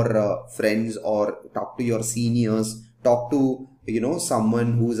to your friends or talk to your seniors, talk to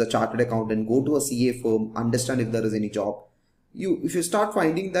someone who is a chartered accountant, go to a CA firm, understand if there is any job. If you start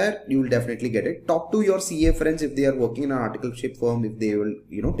finding that, you will definitely get it. Talk to your CA friends if they are working in an articleship firm, if they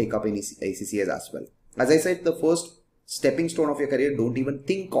will take up any ACCAs as well. As I said, the first stepping stone of your career, don't even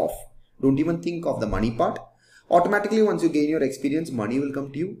think of the money part. Automatically, once you gain your experience, money will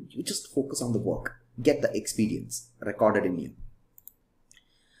come to you. You just focus on the work, get the experience recorded in you.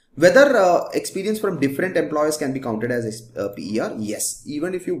 Whether experience from different employers can be counted as PER? Yes.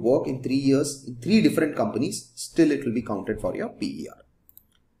 Even if you work in 3 years in 3 different companies, still it will be counted for your PER.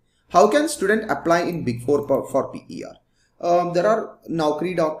 How can student apply in Big 4 for PER? There are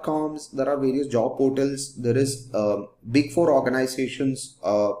Naukri.coms, there are various job portals, there is Big 4 organizations,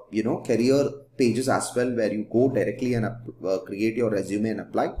 career pages as well, where you go directly and create your resume and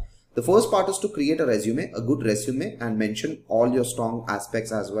apply. The first part is to create a resume, a good resume, and mention all your strong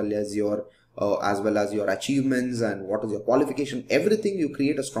aspects as well as your achievements and what is your qualification. Everything, you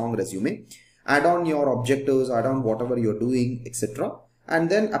create a strong resume. Add on your objectives, add on whatever you're doing, etc. And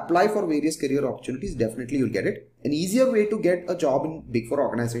then apply for various career opportunities. Definitely you'll get it. An easier way to get a job in Big 4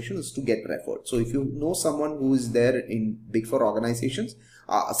 organizations is to get referred. So if you know someone who is there in Big 4 organizations,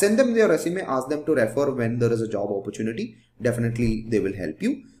 send them their resume, ask them to refer when there is a job opportunity. Definitely they will help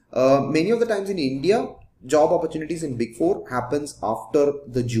you. Many of the times in India, job opportunities in Big 4 happens after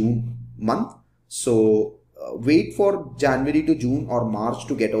the June month. So wait for January to June or March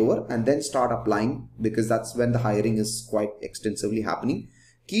to get over and then start applying, because that's when the hiring is quite extensively happening.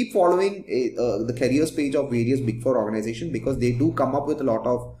 Keep following the careers page of various Big 4 organizations, because they do come up with a lot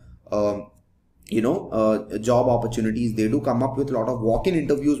of job opportunities. They do come up with a lot of walk-in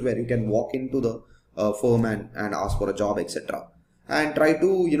interviews where you can walk into the firm and ask for a job, etc. And try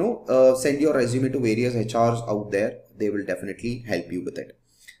to send your resume to various HRs out there. They will definitely help you with it.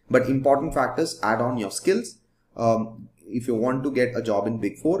 But important factors, add on your skills. If you want to get a job in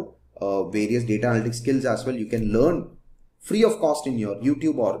Big 4, various data analytics skills as well, you can learn free of cost in your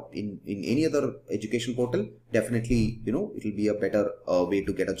YouTube or in any other education portal. Definitely, it will be a better way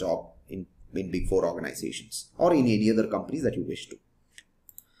to get a job in Big 4 organizations or in any other companies that you wish to.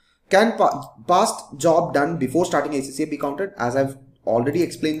 Can past job done before starting ACCA be counted? As I've already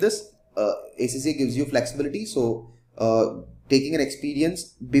explained this, ACCA gives you flexibility. So taking an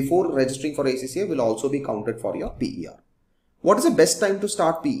experience before registering for ACCA will also be counted for your PER. What is the best time to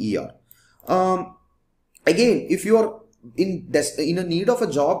start PER? Again, if you are in a need of a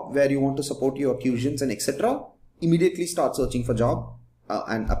job where you want to support your tuitions and etc., immediately start searching for job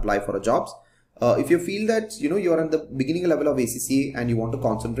and apply for jobs. If you feel that you are at the beginning level of ACCA and you want to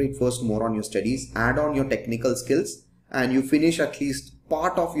concentrate first more on your studies, add on your technical skills, and you finish at least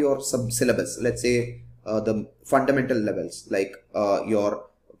part of your syllabus, let's say the fundamental levels like your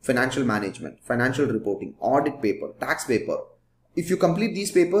financial management, financial reporting, audit paper, tax paper. If you complete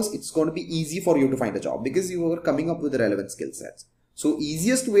these papers, it's going to be easy for you to find a job because you are coming up with the relevant skill sets. So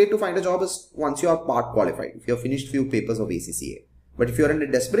easiest way to find a job is once you are part qualified, if you have finished few papers of ACCA. But if you are in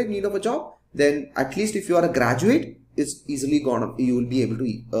a desperate need of a job, then at least if you are a graduate, it's easily gone. You will be able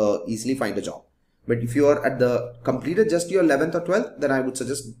to easily find a job. But if you are at the completed just your 11th or 12th, then I would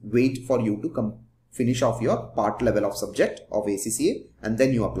suggest wait for you to finish off your part level of subject of ACCA and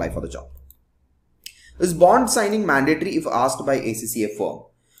then you apply for the job. Is bond signing mandatory if asked by ACCA firm?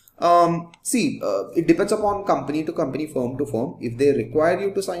 It depends upon company to company, firm to firm. If they require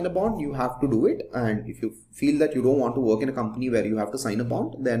you to sign a bond, you have to do it. And if you feel that you don't want to work in a company where you have to sign a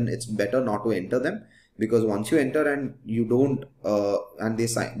bond, then it's better not to enter them. Because once you enter and you don't, and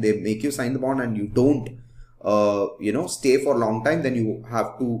they make you sign the bond and you don't, stay for a long time, then you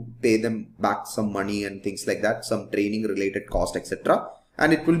have to pay them back some money and things like that, some training related cost, etc.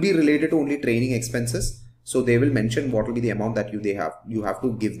 And it will be related to only training expenses. So they will mention what will be the amount that you have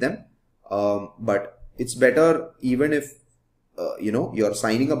to give them. But it's better even if, you're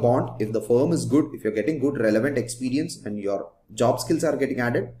signing a bond, if the firm is good, if you're getting good relevant experience and your job skills are getting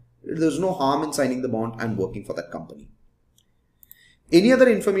added, there's no harm in signing the bond and working for that company. Any other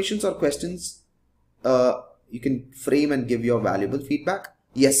informations or questions you can frame and give your valuable feedback?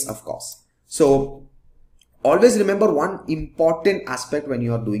 Yes, of course. So always remember one important aspect when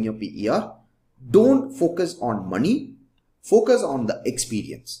you are doing your PER. Don't focus on money, focus on the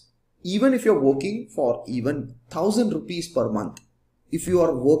experience. Even if you're working for even 1,000 rupees per month, if you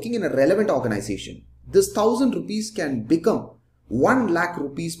are working in a relevant organization, this 1,000 rupees can become 1 lakh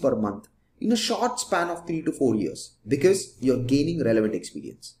rupees per month in a short span of 3 to 4 years because you're gaining relevant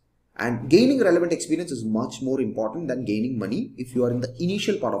experience. And gaining relevant experience is much more important than gaining money if you are in the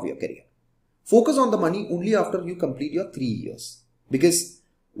initial part of your career. Focus on the money only after you complete your 3 years because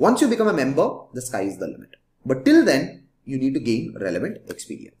once you become a member, the sky is the limit. But till then, you need to gain relevant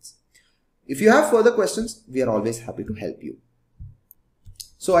experience. If you have further questions, we are always happy to help you.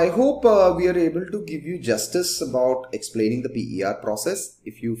 So I hope we are able to give you justice about explaining the PER process.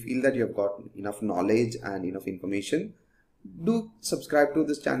 If you feel that you have got enough knowledge and enough information, do subscribe to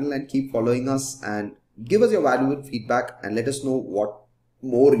this channel and keep following us and give us your valuable feedback and let us know what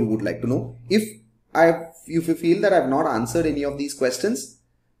more you would like to know. If you feel that I have not answered any of these questions,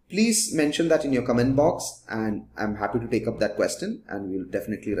 please mention that in your comment box and I'm happy to take up that question and we'll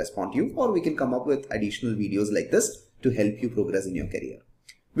definitely respond to you, or we can come up with additional videos like this to help you progress in your career.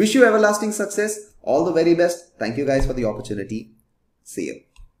 Wish you everlasting success. All the very best. Thank you guys for the opportunity. See you.